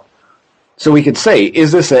out. So we could say,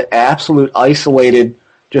 is this an absolute isolated,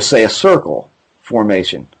 just say a circle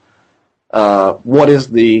formation? What is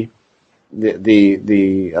the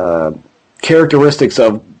characteristics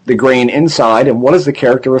of the grain inside, and what is the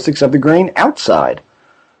characteristics of the grain outside?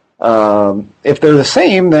 If they're the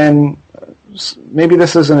same, then maybe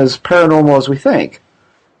this isn't as paranormal as we think.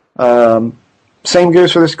 Same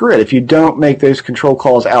goes for this grid. If you don't make those control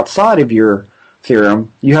calls outside of your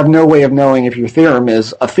theorem, you have no way of knowing if your theorem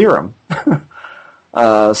is a theorem.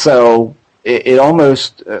 So it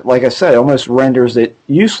almost, like I said, almost renders it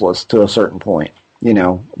useless to a certain point.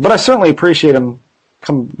 But I certainly appreciate them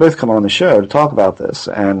both coming on the show to talk about this,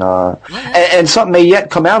 and something may yet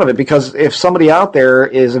come out of it, because if somebody out there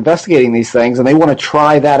is investigating these things and they want to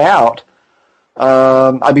try that out,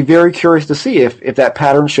 I'd be very curious to see if that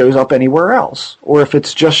pattern shows up anywhere else, or if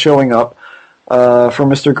it's just showing up for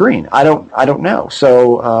Mr. Green. I don't know.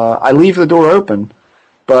 So I leave the door open,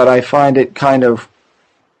 but I find it kind of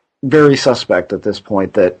very suspect at this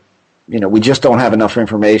point that we just don't have enough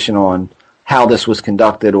information on how this was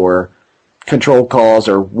conducted, or control calls,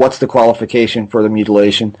 or what's the qualification for the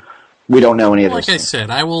mutilation. We don't know any of this. Like I said,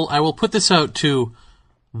 I will put this out to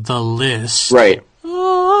the list. Right.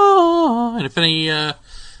 And if any of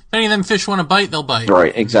them fish want to bite, they'll bite.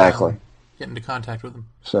 Right, exactly. Get into contact with them.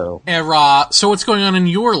 So what's going on in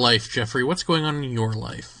your life, Jeffrey? What's going on in your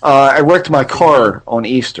life? I wrecked my car on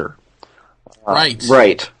Easter. Right.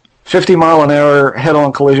 Right. 50-mile-an-hour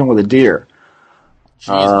head-on collision with a deer.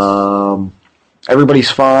 Jesus. Everybody's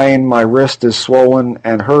fine. My wrist is swollen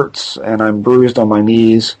and hurts, and I'm bruised on my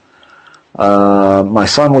knees. My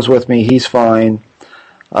son was with me. He's fine.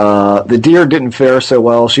 The deer didn't fare so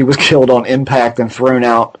well. She was killed on impact and thrown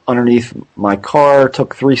out underneath my car,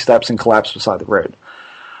 took 3 steps and collapsed beside the road.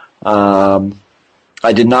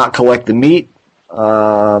 I did not collect the meat.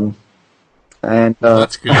 That's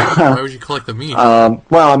good. Why would you collect the meat? Well,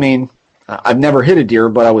 I mean, I've never hit a deer,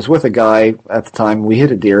 but I was with a guy at the time. We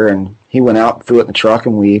hit a deer, and he went out, threw it in the truck,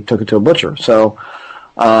 and we took it to a butcher. So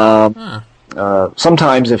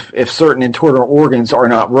sometimes if certain internal organs are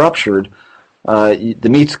not ruptured, the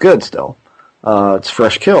meat's good still. It's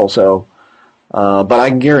fresh kill. So, but I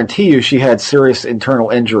can guarantee you she had serious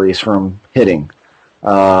internal injuries from hitting.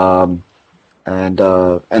 And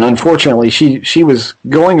unfortunately, she was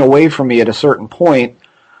going away from me at a certain point,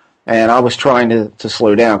 and I was trying to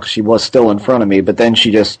slow down because she was still in front of me, but then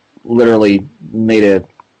she just literally made a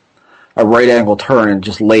right angle turn and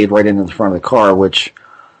just laid right into the front of the car, which,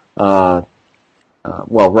 right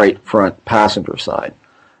front passenger side,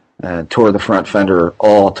 and tore the front fender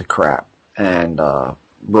all to crap, and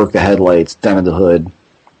broke the headlights, dented the hood,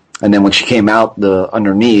 and then when she came out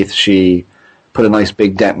underneath, she put a nice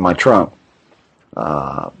big dent in my trunk.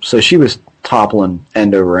 So she was toppling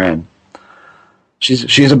end over end.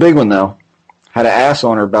 She's a big one, though. Had an ass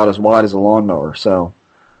on her about as wide as a lawnmower. So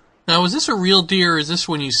now, is this a real deer, or is this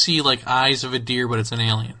when you see like eyes of a deer, but it's an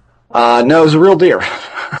alien? No, it was a real deer.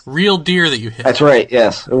 Real deer that you hit. That's right.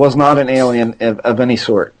 Yes, it was not an alien of any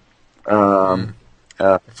sort. I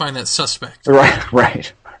find that suspect.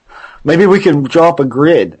 Right. Maybe we can drop a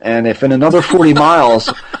grid, and if in another 40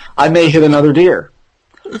 miles, I may hit another deer.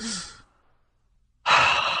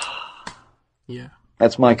 Yeah.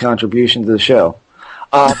 That's my contribution to the show.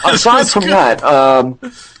 Aside from that,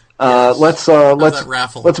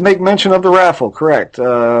 let's make mention of the raffle. Correct.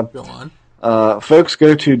 Go on. Folks,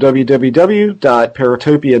 go to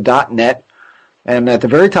www.paratopia.net, and at the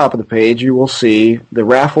very top of the page, you will see the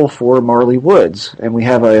raffle for Marley Woods. And we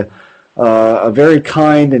have a very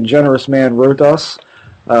kind and generous man wrote us,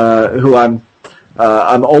 who I'm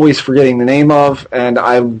I'm always forgetting the name of, and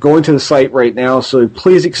I'm going to the site right now, so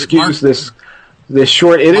please excuse this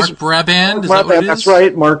short. It Mark is Braband? Mark Braband, that's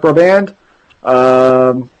right, Mark Braband.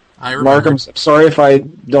 I remember. Mark, I'm sorry if I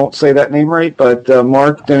don't say that name right, but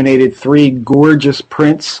Mark donated 3 gorgeous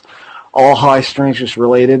prints, all high strangeness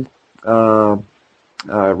related.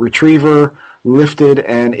 Retriever, lifted,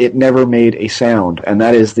 and it never made a sound. And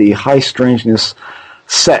that is the high strangeness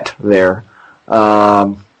set there.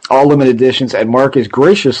 All limited editions, and Mark is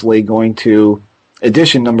graciously going to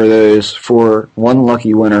edition number those for one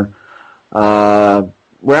lucky winner.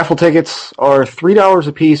 Raffle tickets are $3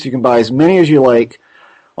 a piece. You can buy as many as you like.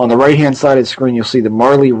 On the right-hand side of the screen, you'll see the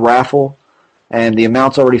Marley raffle, and the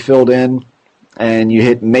amount's already filled in. And you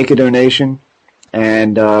hit Make a Donation,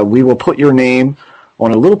 and we will put your name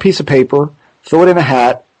on a little piece of paper, throw it in a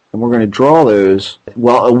hat, and we're going to draw those,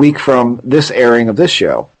 well, a week from this airing of this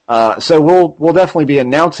show. So we'll definitely be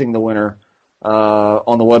announcing the winner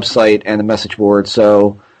on the website and the message board.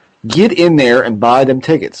 So get in there and buy them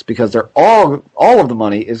tickets, because they're all of the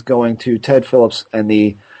money is going to Ted Phillips and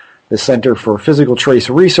the Center for Physical Trace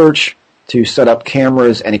Research to set up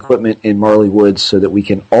cameras and equipment in Marley Woods so that we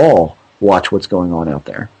can all watch what's going on out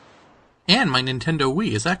there. And my Nintendo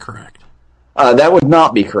Wii, is that correct? That would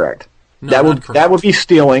not be correct. No, that would be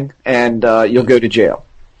stealing, and you'll go to jail.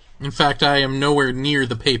 In fact, I am nowhere near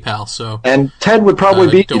the PayPal, so... And Ted would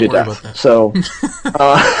probably beat you to death. So,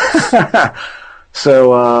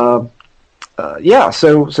 so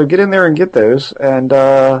get in there and get those. And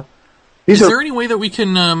is there any way that we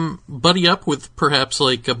can buddy up with perhaps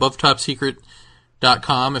like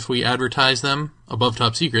AboveTopSecret.com if we advertise them?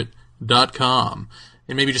 AboveTopSecret.com.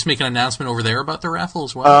 And maybe just make an announcement over there about the raffle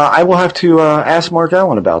as well? I will have to ask Mark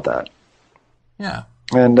Allen about that. Yeah.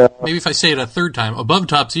 And maybe if I say it a third time,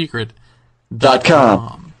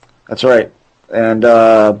 AboveTopSecret.com. That's right. And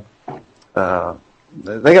they got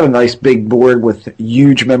a nice big board with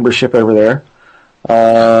huge membership over there.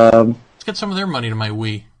 Let's get some of their money to my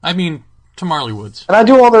Wii. I mean, to Marley Woods. And I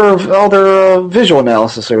do all their visual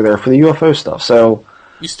analysis over there for the UFO stuff. So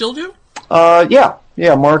you still do? Yeah.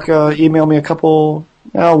 Mark emailed me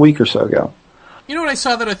a week or so ago. You know what I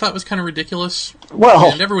saw that I thought was kind of ridiculous?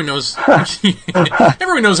 Well, and everyone knows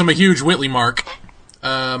I'm a huge Whitley mark.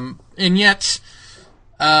 And yet,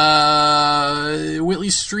 Whitley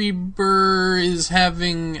Strieber is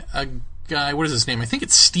having a guy, what is his name? I think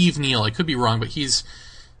it's Steve Neal. I could be wrong, but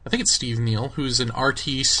I think it's Steve Neal, who's an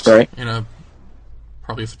artiste and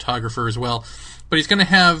probably a photographer as well. But he's going to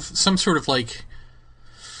have some sort of like,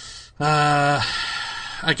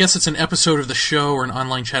 I guess it's an episode of the show or an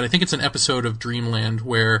online chat. I think it's an episode of Dreamland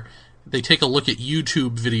where they take a look at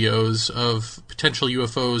YouTube videos of potential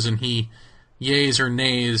UFOs and he yays or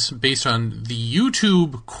nays based on the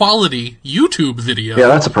YouTube quality YouTube video. Yeah,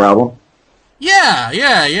 that's a problem. Yeah.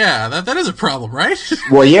 That is a problem, right?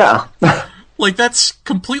 Well, yeah. Like, that's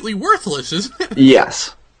completely worthless, isn't it?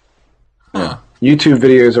 Yes. Huh. Yeah. YouTube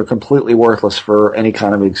videos are completely worthless for any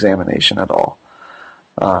kind of examination at all.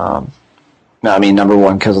 I mean, number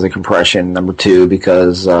one, because of the compression. Number two,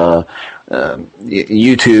 because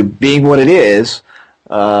YouTube, being what it is,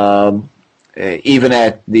 even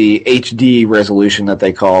at the HD resolution that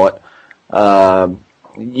they call it,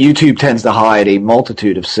 YouTube tends to hide a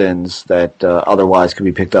multitude of sins that otherwise could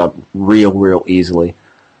be picked up real easily.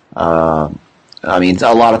 I mean,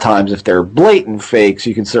 a lot of times if they're blatant fakes,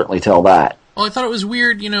 you can certainly tell that. Well, I thought it was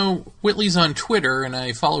weird, Whitley's on Twitter, and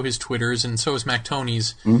I follow his Twitters, and so is Mac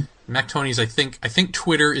Tony's. Mm-hmm. Mac Tony's, I think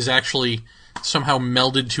Twitter is actually somehow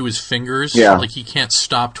melded to his fingers. Yeah. Like he can't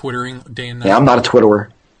stop Twittering day and night. Yeah, I'm not a Twitterer.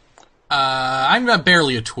 I'm not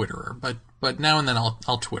barely a Twitterer, but now and then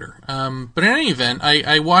I'll Twitter. But in any event,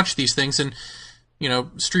 I watch these things, and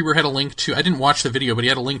Strieber had a link to. I didn't watch the video, but he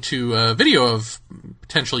had a link to a video of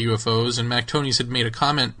potential UFOs, and Mac Tony's had made a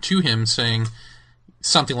comment to him saying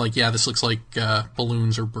something like, "Yeah, this looks like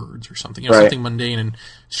balloons or birds or something, right. Something mundane." And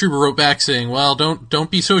Strieber wrote back saying, "Well,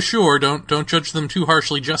 don't be so sure. Don't judge them too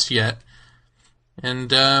harshly just yet."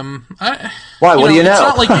 And why? What do you know? It's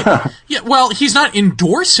not like well, he's not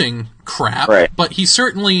endorsing crap, right. But he's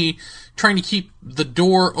certainly trying to keep the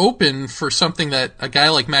door open for something that a guy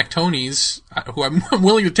like Mac Tony's, who I'm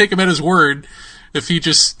willing to take him at his word, if he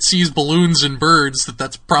just sees balloons and birds,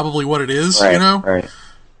 that's probably what it is, right, Right.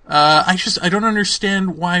 I don't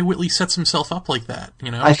understand why Whitley sets himself up like that.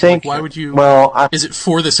 I think. Why would you? Well, is it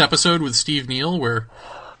for this episode with Steve Neal where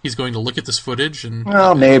he's going to look at this footage and?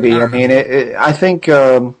 Well, maybe. I mean, I think.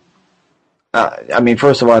 First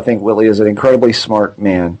of all, I think Whitley is an incredibly smart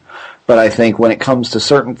man, but I think when it comes to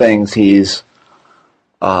certain things, he's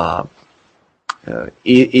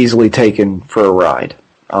easily taken for a ride.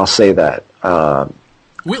 I'll say that.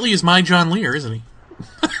 Whitley is my John Lear, isn't he?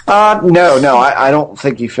 No, I don't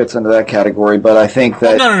think he fits into that category, but I think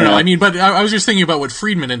that... No. I mean, but I was just thinking about what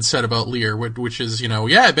Friedman had said about Lear, which is,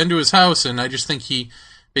 I've been to his house, and I just think he,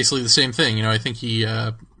 basically the same thing, I think he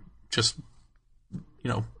just,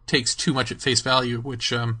 takes too much at face value,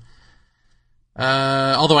 which, although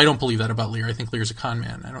I don't believe that about Lear. I think Lear's a con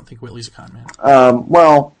man. I don't think Whitley's a con man.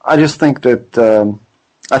 Well, I just think that,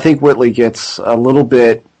 I think Whitley gets a little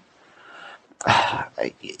bit...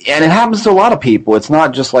 And it happens to a lot of people. It's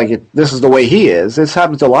not just like this is the way he is. This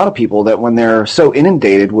happens to a lot of people that when they're so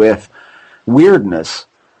inundated with weirdness,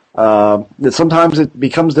 that sometimes it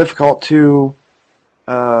becomes difficult to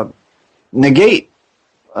negate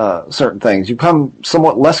certain things. You become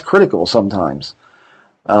somewhat less critical sometimes.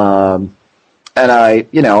 And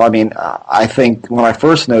I think when I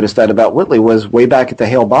first noticed that about Whitley was way back at the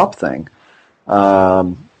Hale Bopp thing.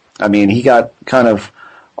 He got kind of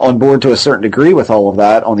on board to a certain degree with all of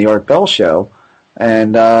that on the Art Bell show,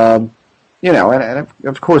 and and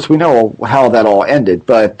of course we know how that all ended.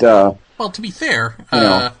 But well, to be fair,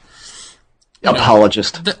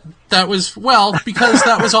 apologist. That was because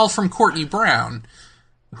that was all from Courtney Brown,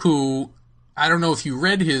 who I don't know if you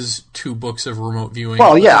read his 2 books of remote viewing.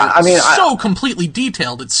 Well, yeah, so completely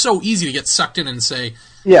detailed. It's so easy to get sucked in and say,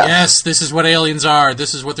 yes, this is what aliens are.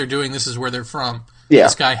 This is what they're doing. This is where they're from. Yeah.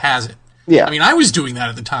 This guy has it. Yeah. I was doing that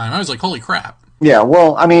at the time. I was like, holy crap. Yeah,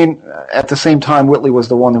 well, at the same time, Whitley was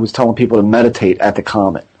the one who was telling people to meditate at the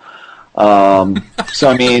Comet. I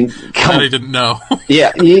didn't know.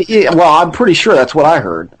 yeah, well, I'm pretty sure that's what I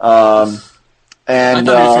heard. I thought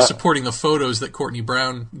he was just supporting the photos that Courtney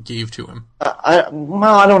Brown gave to him. I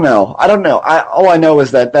don't know. All I know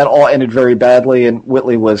is that all ended very badly, and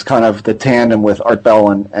Whitley was kind of the tandem with Art Bell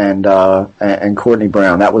and Courtney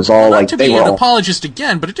Brown. That was all Not to be an apologist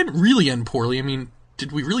again, but it didn't really end poorly.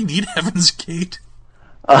 Did we really need Heaven's Gate?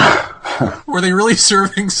 Were they really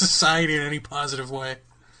serving society in any positive way?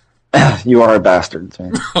 You are a bastard,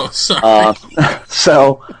 man. Oh, sorry.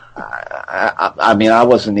 I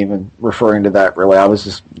wasn't even referring to that really. I was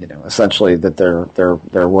just, essentially that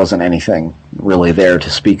there wasn't anything really there to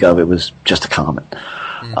speak of. It was just a comment.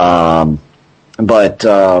 But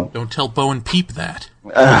don't tell Bo and Peep that.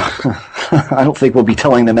 I don't think we'll be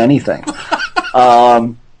telling them anything.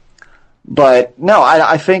 But no,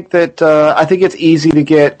 I think that I think it's easy to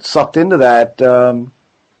get sucked into that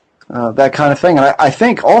that kind of thing, and I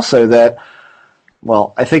think also that.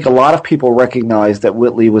 Well, I think a lot of people recognized that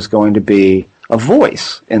Whitley was going to be a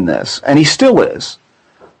voice in this, and he still is.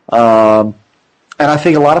 And I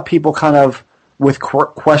think a lot of people kind of, with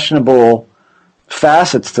questionable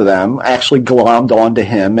facets to them, actually glommed onto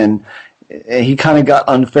him, and he kind of got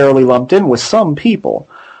unfairly lumped in with some people.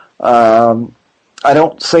 I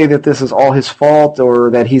don't say that this is all his fault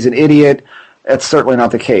or that he's an idiot. That's certainly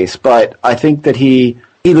not the case, but I think that he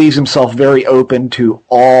leaves himself very open to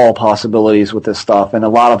all possibilities with this stuff, and a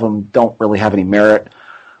lot of them don't really have any merit.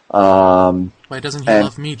 Why doesn't he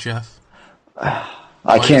love me, Jeff?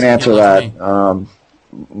 I can't answer that.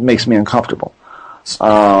 Makes me uncomfortable.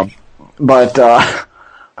 But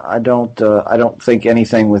I don't think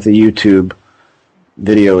anything with the YouTube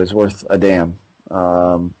video is worth a damn.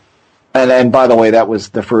 And by the way, that was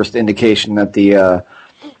the first indication that the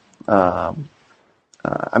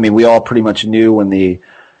we all pretty much knew when the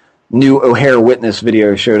new O'Hare Witness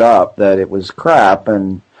video showed up that it was crap,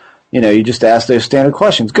 and you just ask those standard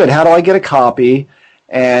questions. Good, how do I get a copy?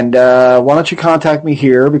 And why don't you contact me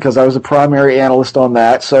here because I was a primary analyst on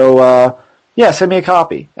that. So send me a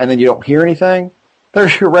copy. And then you don't hear anything.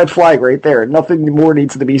 There's your red flag right there. Nothing more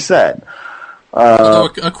needs to be said.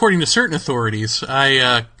 According to certain authorities,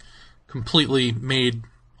 I completely made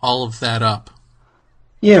all of that up.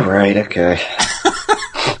 Yeah, right. Okay.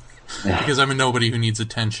 Because I'm a nobody who needs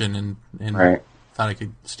attention and right. Thought I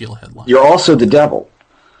could steal a headline. You're also the devil.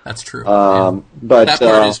 That's true. But that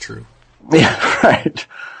part is true. Yeah, right.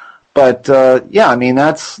 But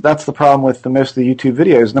that's the problem with most of the YouTube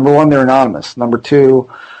videos. Number one, they're anonymous. Number two,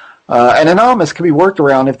 and anonymous can be worked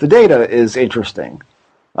around if the data is interesting.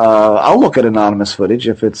 I'll look at anonymous footage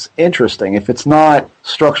if it's interesting. If it's not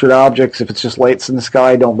structured objects, if it's just lights in the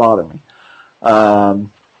sky, don't bother me.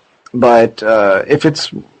 But if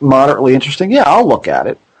it's moderately interesting, I'll look at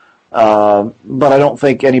it. But I don't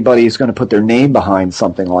think anybody's going to put their name behind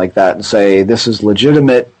something like that and say this is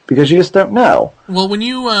legitimate because you just don't know. Well, when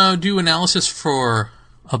you do analysis for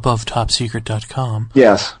AboveTopSecret.com,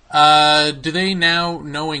 yes. Do they now,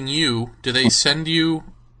 knowing you, do they send you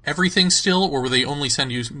everything still, or will they only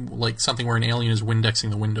send you like something where an alien is Windexing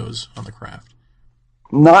the windows on the craft?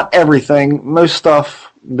 Not everything. Most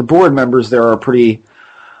stuff. The board members there are pretty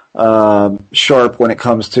sharp when it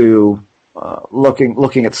comes to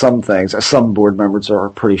looking at some things. Some board members are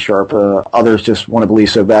pretty sharp. Others just want to believe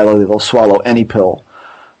so badly they'll swallow any pill.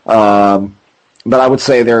 But I would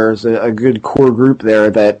say there's a good core group there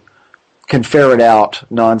that can ferret out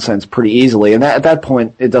nonsense pretty easily, and at that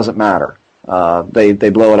point it doesn't matter. They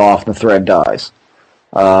blow it off and the thread dies.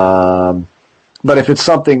 But if it's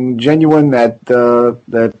something genuine that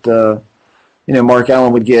Mark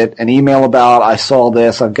Allen would get an email about, I saw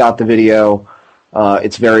this, I've got the video,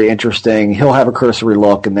 it's very interesting, he'll have a cursory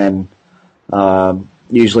look, and then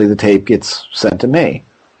usually the tape gets sent to me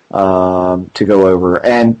to go over.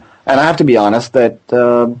 And I have to be honest that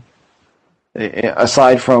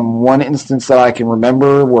aside from one instance that I can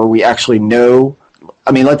remember where we actually know,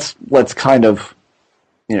 I mean, let's kind of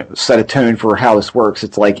set a tone for how this works.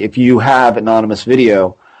 It's like if you have anonymous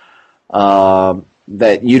video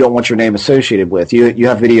that you don't want your name associated with, you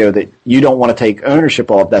have video that you don't want to take ownership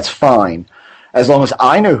of, that's fine. As long as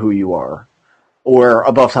I know who you are, or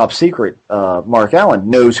above top secret, Mark Allen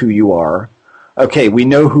knows who you are, okay, we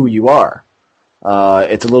know who you are.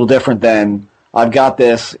 It's a little different than, I've got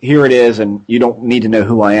this, here it is, and you don't need to know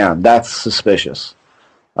who I am. That's suspicious.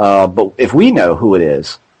 But if we know who it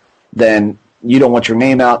is, then you don't want your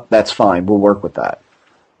name out, that's fine. We'll work with that.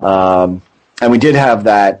 And we did have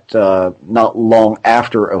that not long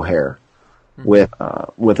after O'Hare with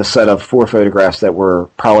a set of 4 photographs that were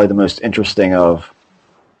probably the most interesting of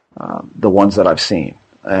the ones that I've seen.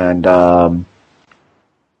 And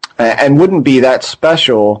wouldn't be that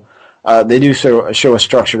special. They do show a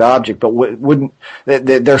structured object, but wouldn't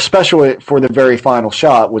they're special for the very final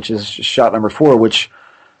shot, which is shot number 4, which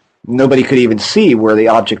nobody could even see where the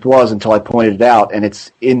object was until I pointed it out, and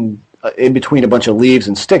it's in between a bunch of leaves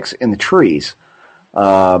and sticks in the trees.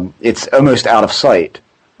 It's almost out of sight.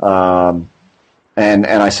 And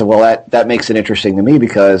I said, well, that makes it interesting to me,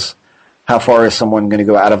 because how far is someone going to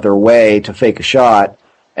go out of their way to fake a shot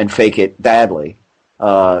and fake it badly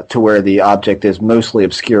to where the object is mostly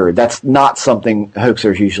obscured? That's not something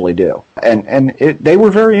hoaxers usually do. And they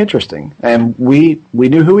were very interesting, and we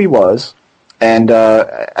knew who he was. And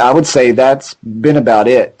I would say that's been about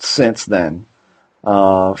it since then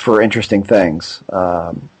for interesting things.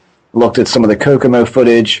 Looked at some of the Kokomo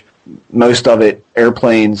footage, most of it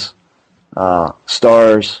airplanes,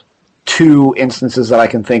 stars. 2 instances that I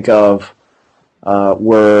can think of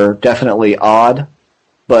were definitely odd,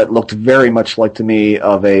 but looked very much like to me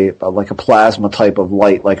of like a plasma type of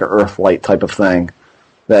light, like an Earth light type of thing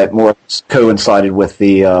that more coincided with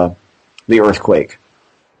the earthquake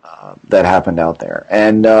that happened out there.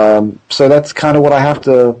 And so that's kind of what I have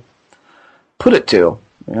to put it to.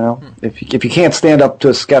 If you can't stand up to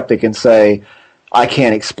a skeptic and say, I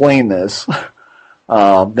can't explain this,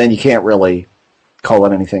 then you can't really call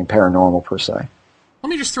it anything paranormal per se. Let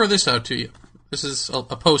me just throw this out to you. This is a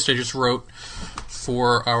post I just wrote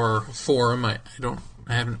for our forum. I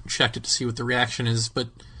haven't checked it to see what the reaction is, but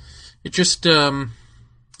it just dawned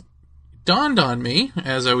on me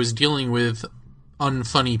as I was dealing with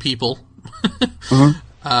unfunny people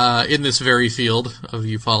in this very field of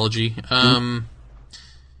ufology.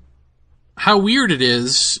 How weird it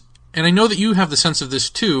is, and I know that you have the sense of this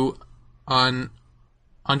too, on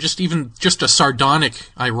just a sardonic,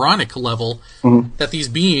 ironic level, that these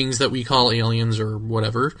beings that we call aliens or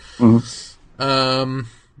whatever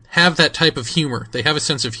have that type of humor. They have a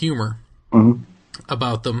sense of humor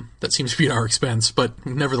about them that seems to be at our expense, but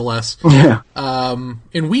nevertheless. Yeah.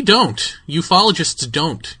 And we don't. Ufologists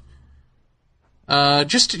don't.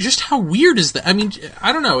 Just how weird is that? I mean,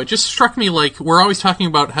 I don't know. It just struck me like we're always talking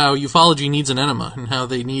about how ufology needs an enema and how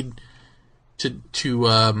they need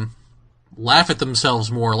to laugh at themselves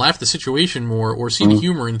more, laugh at the situation more, or see the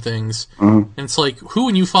humor in things. And it's like, who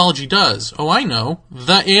in ufology does? Oh, I know.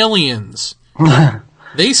 The aliens.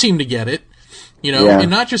 They seem to get it.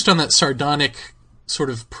 And not just on that sardonic sort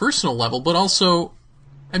of personal level, but also,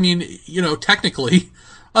 I mean, technically,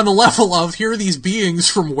 on the level of, here are these beings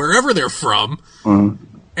from wherever they're from,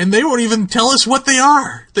 and they won't even tell us what they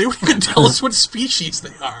are. They won't even tell us what species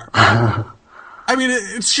they are. I mean,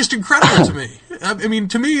 it's just incredible to me. I mean,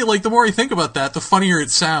 to me, like, the more I think about that, the funnier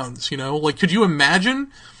it sounds, Like, could you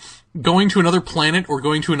imagine going to another planet or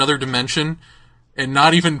going to another dimension and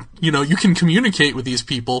not even, you can communicate with these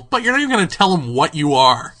people, but you're not even going to tell them what you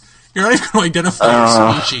are. You're not even going to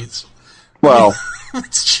identify your species. Well,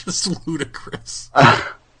 it's just ludicrous.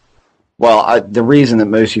 Well, the reason that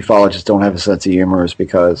most ufologists don't have a sense of humor is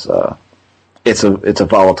because it's a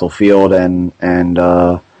volatile field, and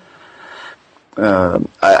a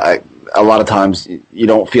lot of times you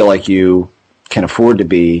don't feel like you can afford to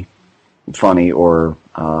be funny or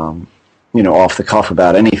off the cuff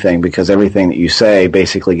about anything, because everything that you say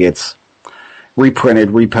basically gets reprinted,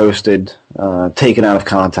 reposted, taken out of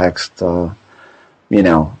context.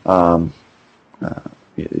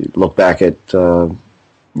 Look back at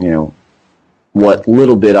what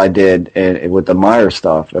little bit I did with the Meyer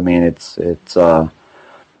stuff. I mean, it's to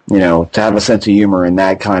have a sense of humor in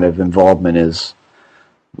that kind of involvement is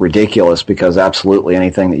ridiculous, because absolutely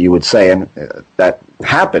anything that you would say, and that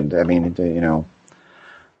happened. I mean,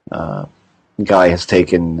 guy has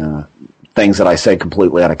taken things that I say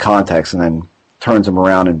completely out of context and then turns them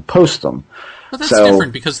around and posts them. But that's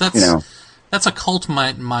different, because that's a cult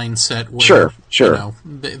mindset. Where, sure.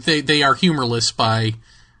 They are humorless by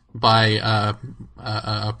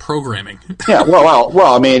programming. Yeah.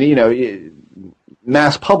 Well. I mean,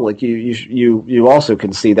 mass public, you also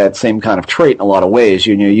can see that same kind of trait in a lot of ways.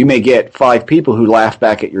 You may get 5 people who laugh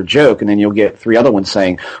back at your joke, and then you'll get 3 other ones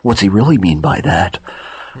saying, "What's he really mean by that?"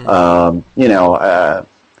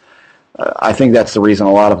 I think that's the reason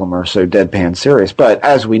a lot of them are so deadpan serious. But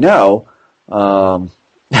as we know,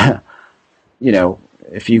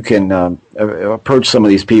 if you can approach some of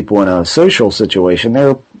these people in a social situation,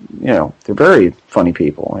 they're very funny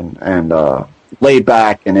people and laid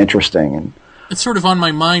back and interesting. And it's sort of on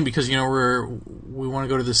my mind because we want to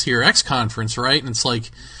go to this here X conference, right? And it's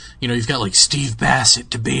like, you've got like Steve Bassett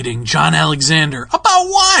debating John Alexander about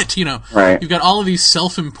what? Right. You've got all of these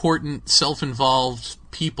self-important, self-involved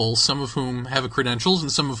people, some of whom have credentials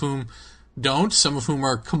and some of whom don't, some of whom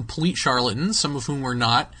are complete charlatans, some of whom are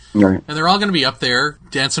not. Right. And they're all going to be up there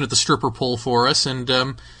dancing at the stripper pole for us and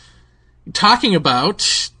talking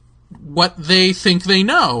about what they think they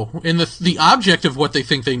know. And the object of what they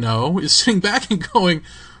think they know is sitting back and going,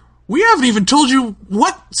 "We haven't even told you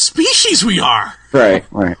what species we are." Right.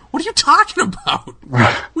 What are you talking about?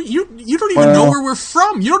 You don't even know where we're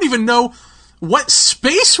from. You don't even know what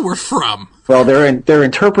space we're from. Well, they're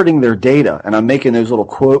interpreting their data, and I'm making those little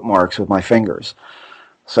quote marks with my fingers.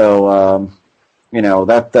 So,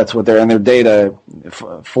 that's what and their data,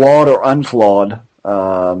 flawed or unflawed,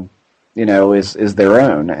 is their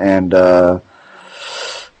own. And,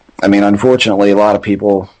 unfortunately, a lot of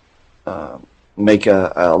people make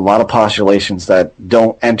a lot of postulations that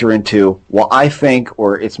don't enter into, well, I think,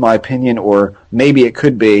 or it's my opinion, or maybe it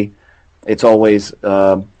could be. It's always,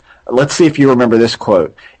 let's see if you remember this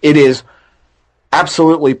quote. It is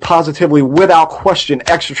absolutely, positively, without question,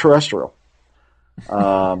 extraterrestrial.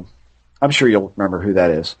 I'm sure you'll remember who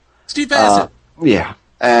that is. Steve Bassett. Yeah,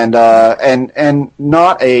 and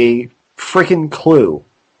not a freaking clue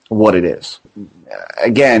what it is.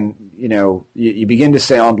 Again, you begin to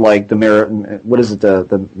sound like the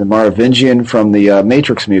Merovingian from the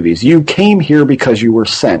Matrix movies. You came here because you were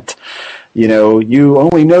sent. You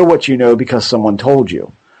only know what you know because someone told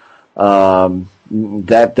you.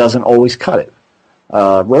 That doesn't always cut it.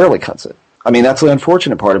 Rarely cuts it. That's the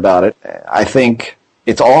unfortunate part about it. I think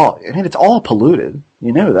it's all polluted.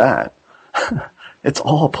 You know that. It's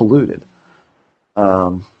all polluted.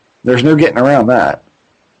 There's no getting around that.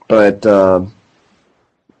 But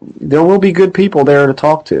there will be good people there to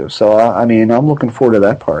talk to. So, I'm looking forward to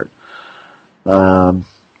that part. The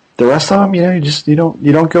rest of them, you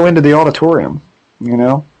don't go into the auditorium,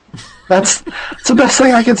 That's the best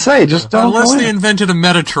thing I can say. Just don't. Unless they invented a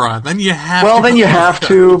Metatron, then you have. Well, then you have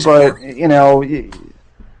to, but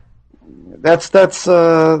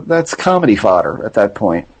that's comedy fodder at that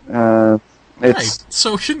point. Right.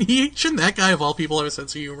 So shouldn't that guy of all people have a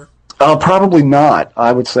sense of humor? Probably not.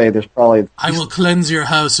 I would say there's probably. I will cleanse your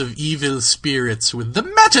house of evil spirits with the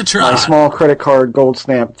Metatron. A small credit card gold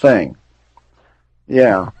stamp thing.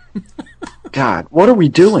 Yeah. God, what are we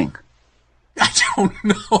doing? I don't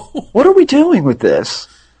know. What are we doing with this?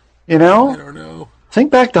 I don't know.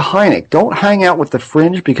 Think back to Hynek. Don't hang out with the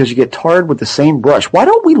fringe because you get tarred with the same brush. Why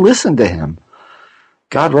don't we listen to him?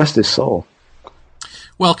 God rest his soul.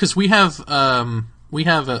 Well, because we have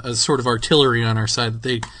a sort of artillery on our side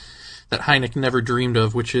that Hynek never dreamed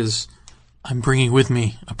of, which is, I'm bringing with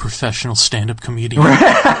me a professional stand-up comedian.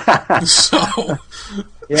 So,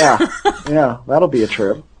 yeah, that'll be a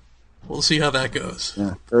trip. We'll see how that goes.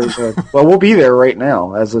 Yeah, very good. Well, we'll be there right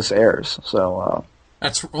now as this airs. So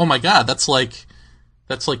oh my God, that's like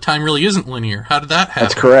time really isn't linear. How did that happen?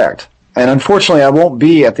 That's correct. And unfortunately, I won't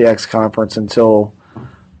be at the X conference until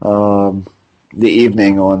the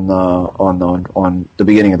evening on the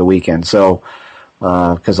beginning of the weekend. So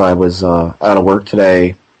because I was out of work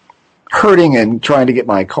today, hurting and trying to get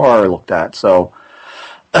my car looked at. So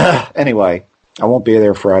anyway, I won't be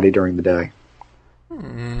there Friday during the day.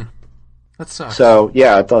 That sucks. So,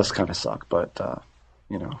 yeah, it does kind of suck, but,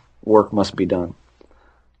 work must be done.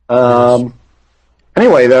 Anyway,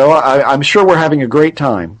 Anyway, though, I'm sure we're having a great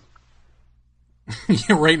time.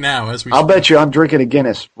 Yeah, right now, as we. I'll bet you I'm drinking a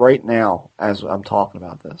Guinness right now as I'm talking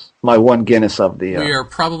about this. My one Guinness of the. We are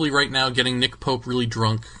probably right now getting Nick Pope really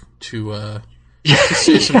drunk to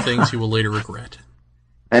say some things he will later regret.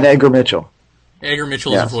 And Edgar Mitchell. Edgar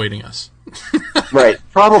Mitchell is avoiding us. Right,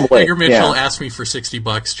 probably. Edgar Mitchell asked me for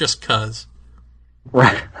 $60 just cuz.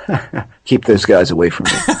 Right. Keep those guys away from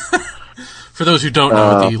me. For those who don't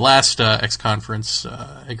know, the last X Conference,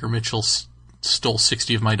 Edgar Mitchell stole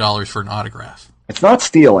 $60 of my dollars for an autograph. It's not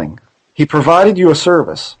stealing. He provided you a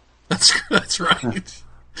service. That's right.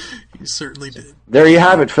 He certainly did. There you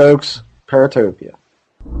have it, folks. Paratopia.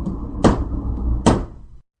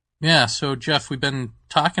 Yeah, so Jeff, we've been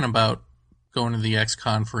talking about going to the X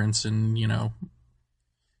Conference and, you know,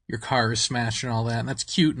 your car is smashed and all that, and that's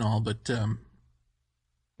cute and all, but the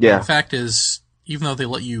fact is, even though they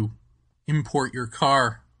let you import your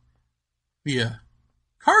car via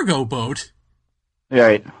cargo boat,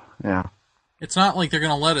 right, yeah, it's not like they're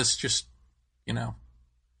going to let us just, you know,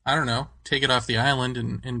 I don't know, take it off the island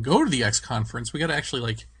and go to the X Conference. We got to actually,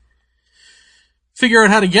 like, figure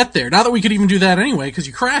out how to get there. Not that we could even do that anyway, because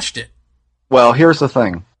you crashed it. Well, here's the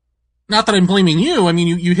thing. Not that I'm blaming you. I mean,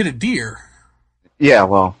 you hit a deer. Yeah,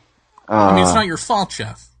 well... I mean, it's not your fault,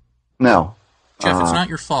 Jeff. No. Jeff, it's not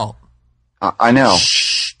your fault. I know.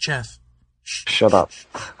 Shh, Jeff. Shut up.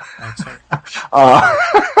 Oh,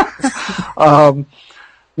 sorry.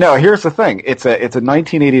 No, here's the thing. It's a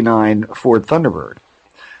 1989 Ford Thunderbird,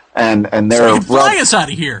 and they're so you can fly us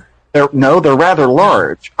out of here. They're rather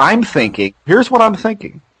large. I'm thinking. Here's what I'm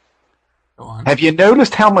thinking. Go on. Have you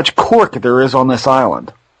noticed how much cork there is on this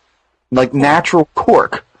island? Like natural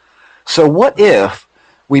cork. So what if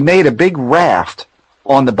we made a big raft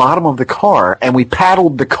on the bottom of the car and we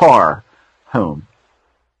paddled the car home?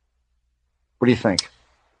 What do you think?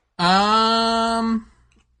 I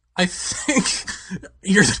think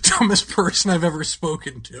you're the dumbest person I've ever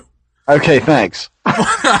spoken to. Okay, thanks.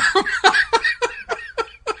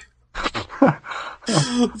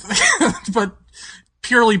 But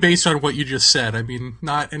purely based on what you just said. I mean,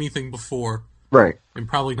 not anything before. Right. And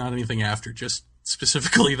probably not anything after. Just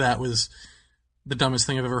specifically that was the dumbest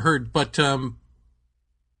thing I've ever heard. But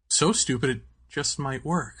so stupid it just might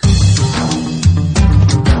work.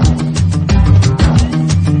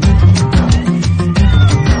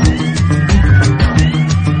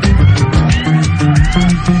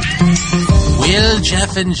 Will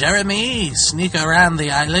Jeff and Jeremy sneak around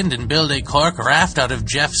the island and build a cork raft out of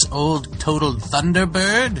Jeff's old totaled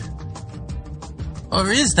Thunderbird? Or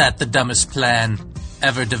is that the dumbest plan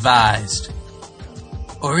ever devised?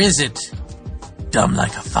 Or is it dumb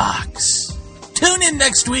like a fox? Tune in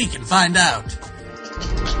next week and find out.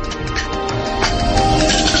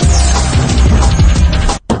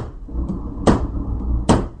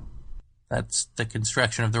 That's the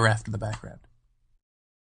construction of the raft in the background.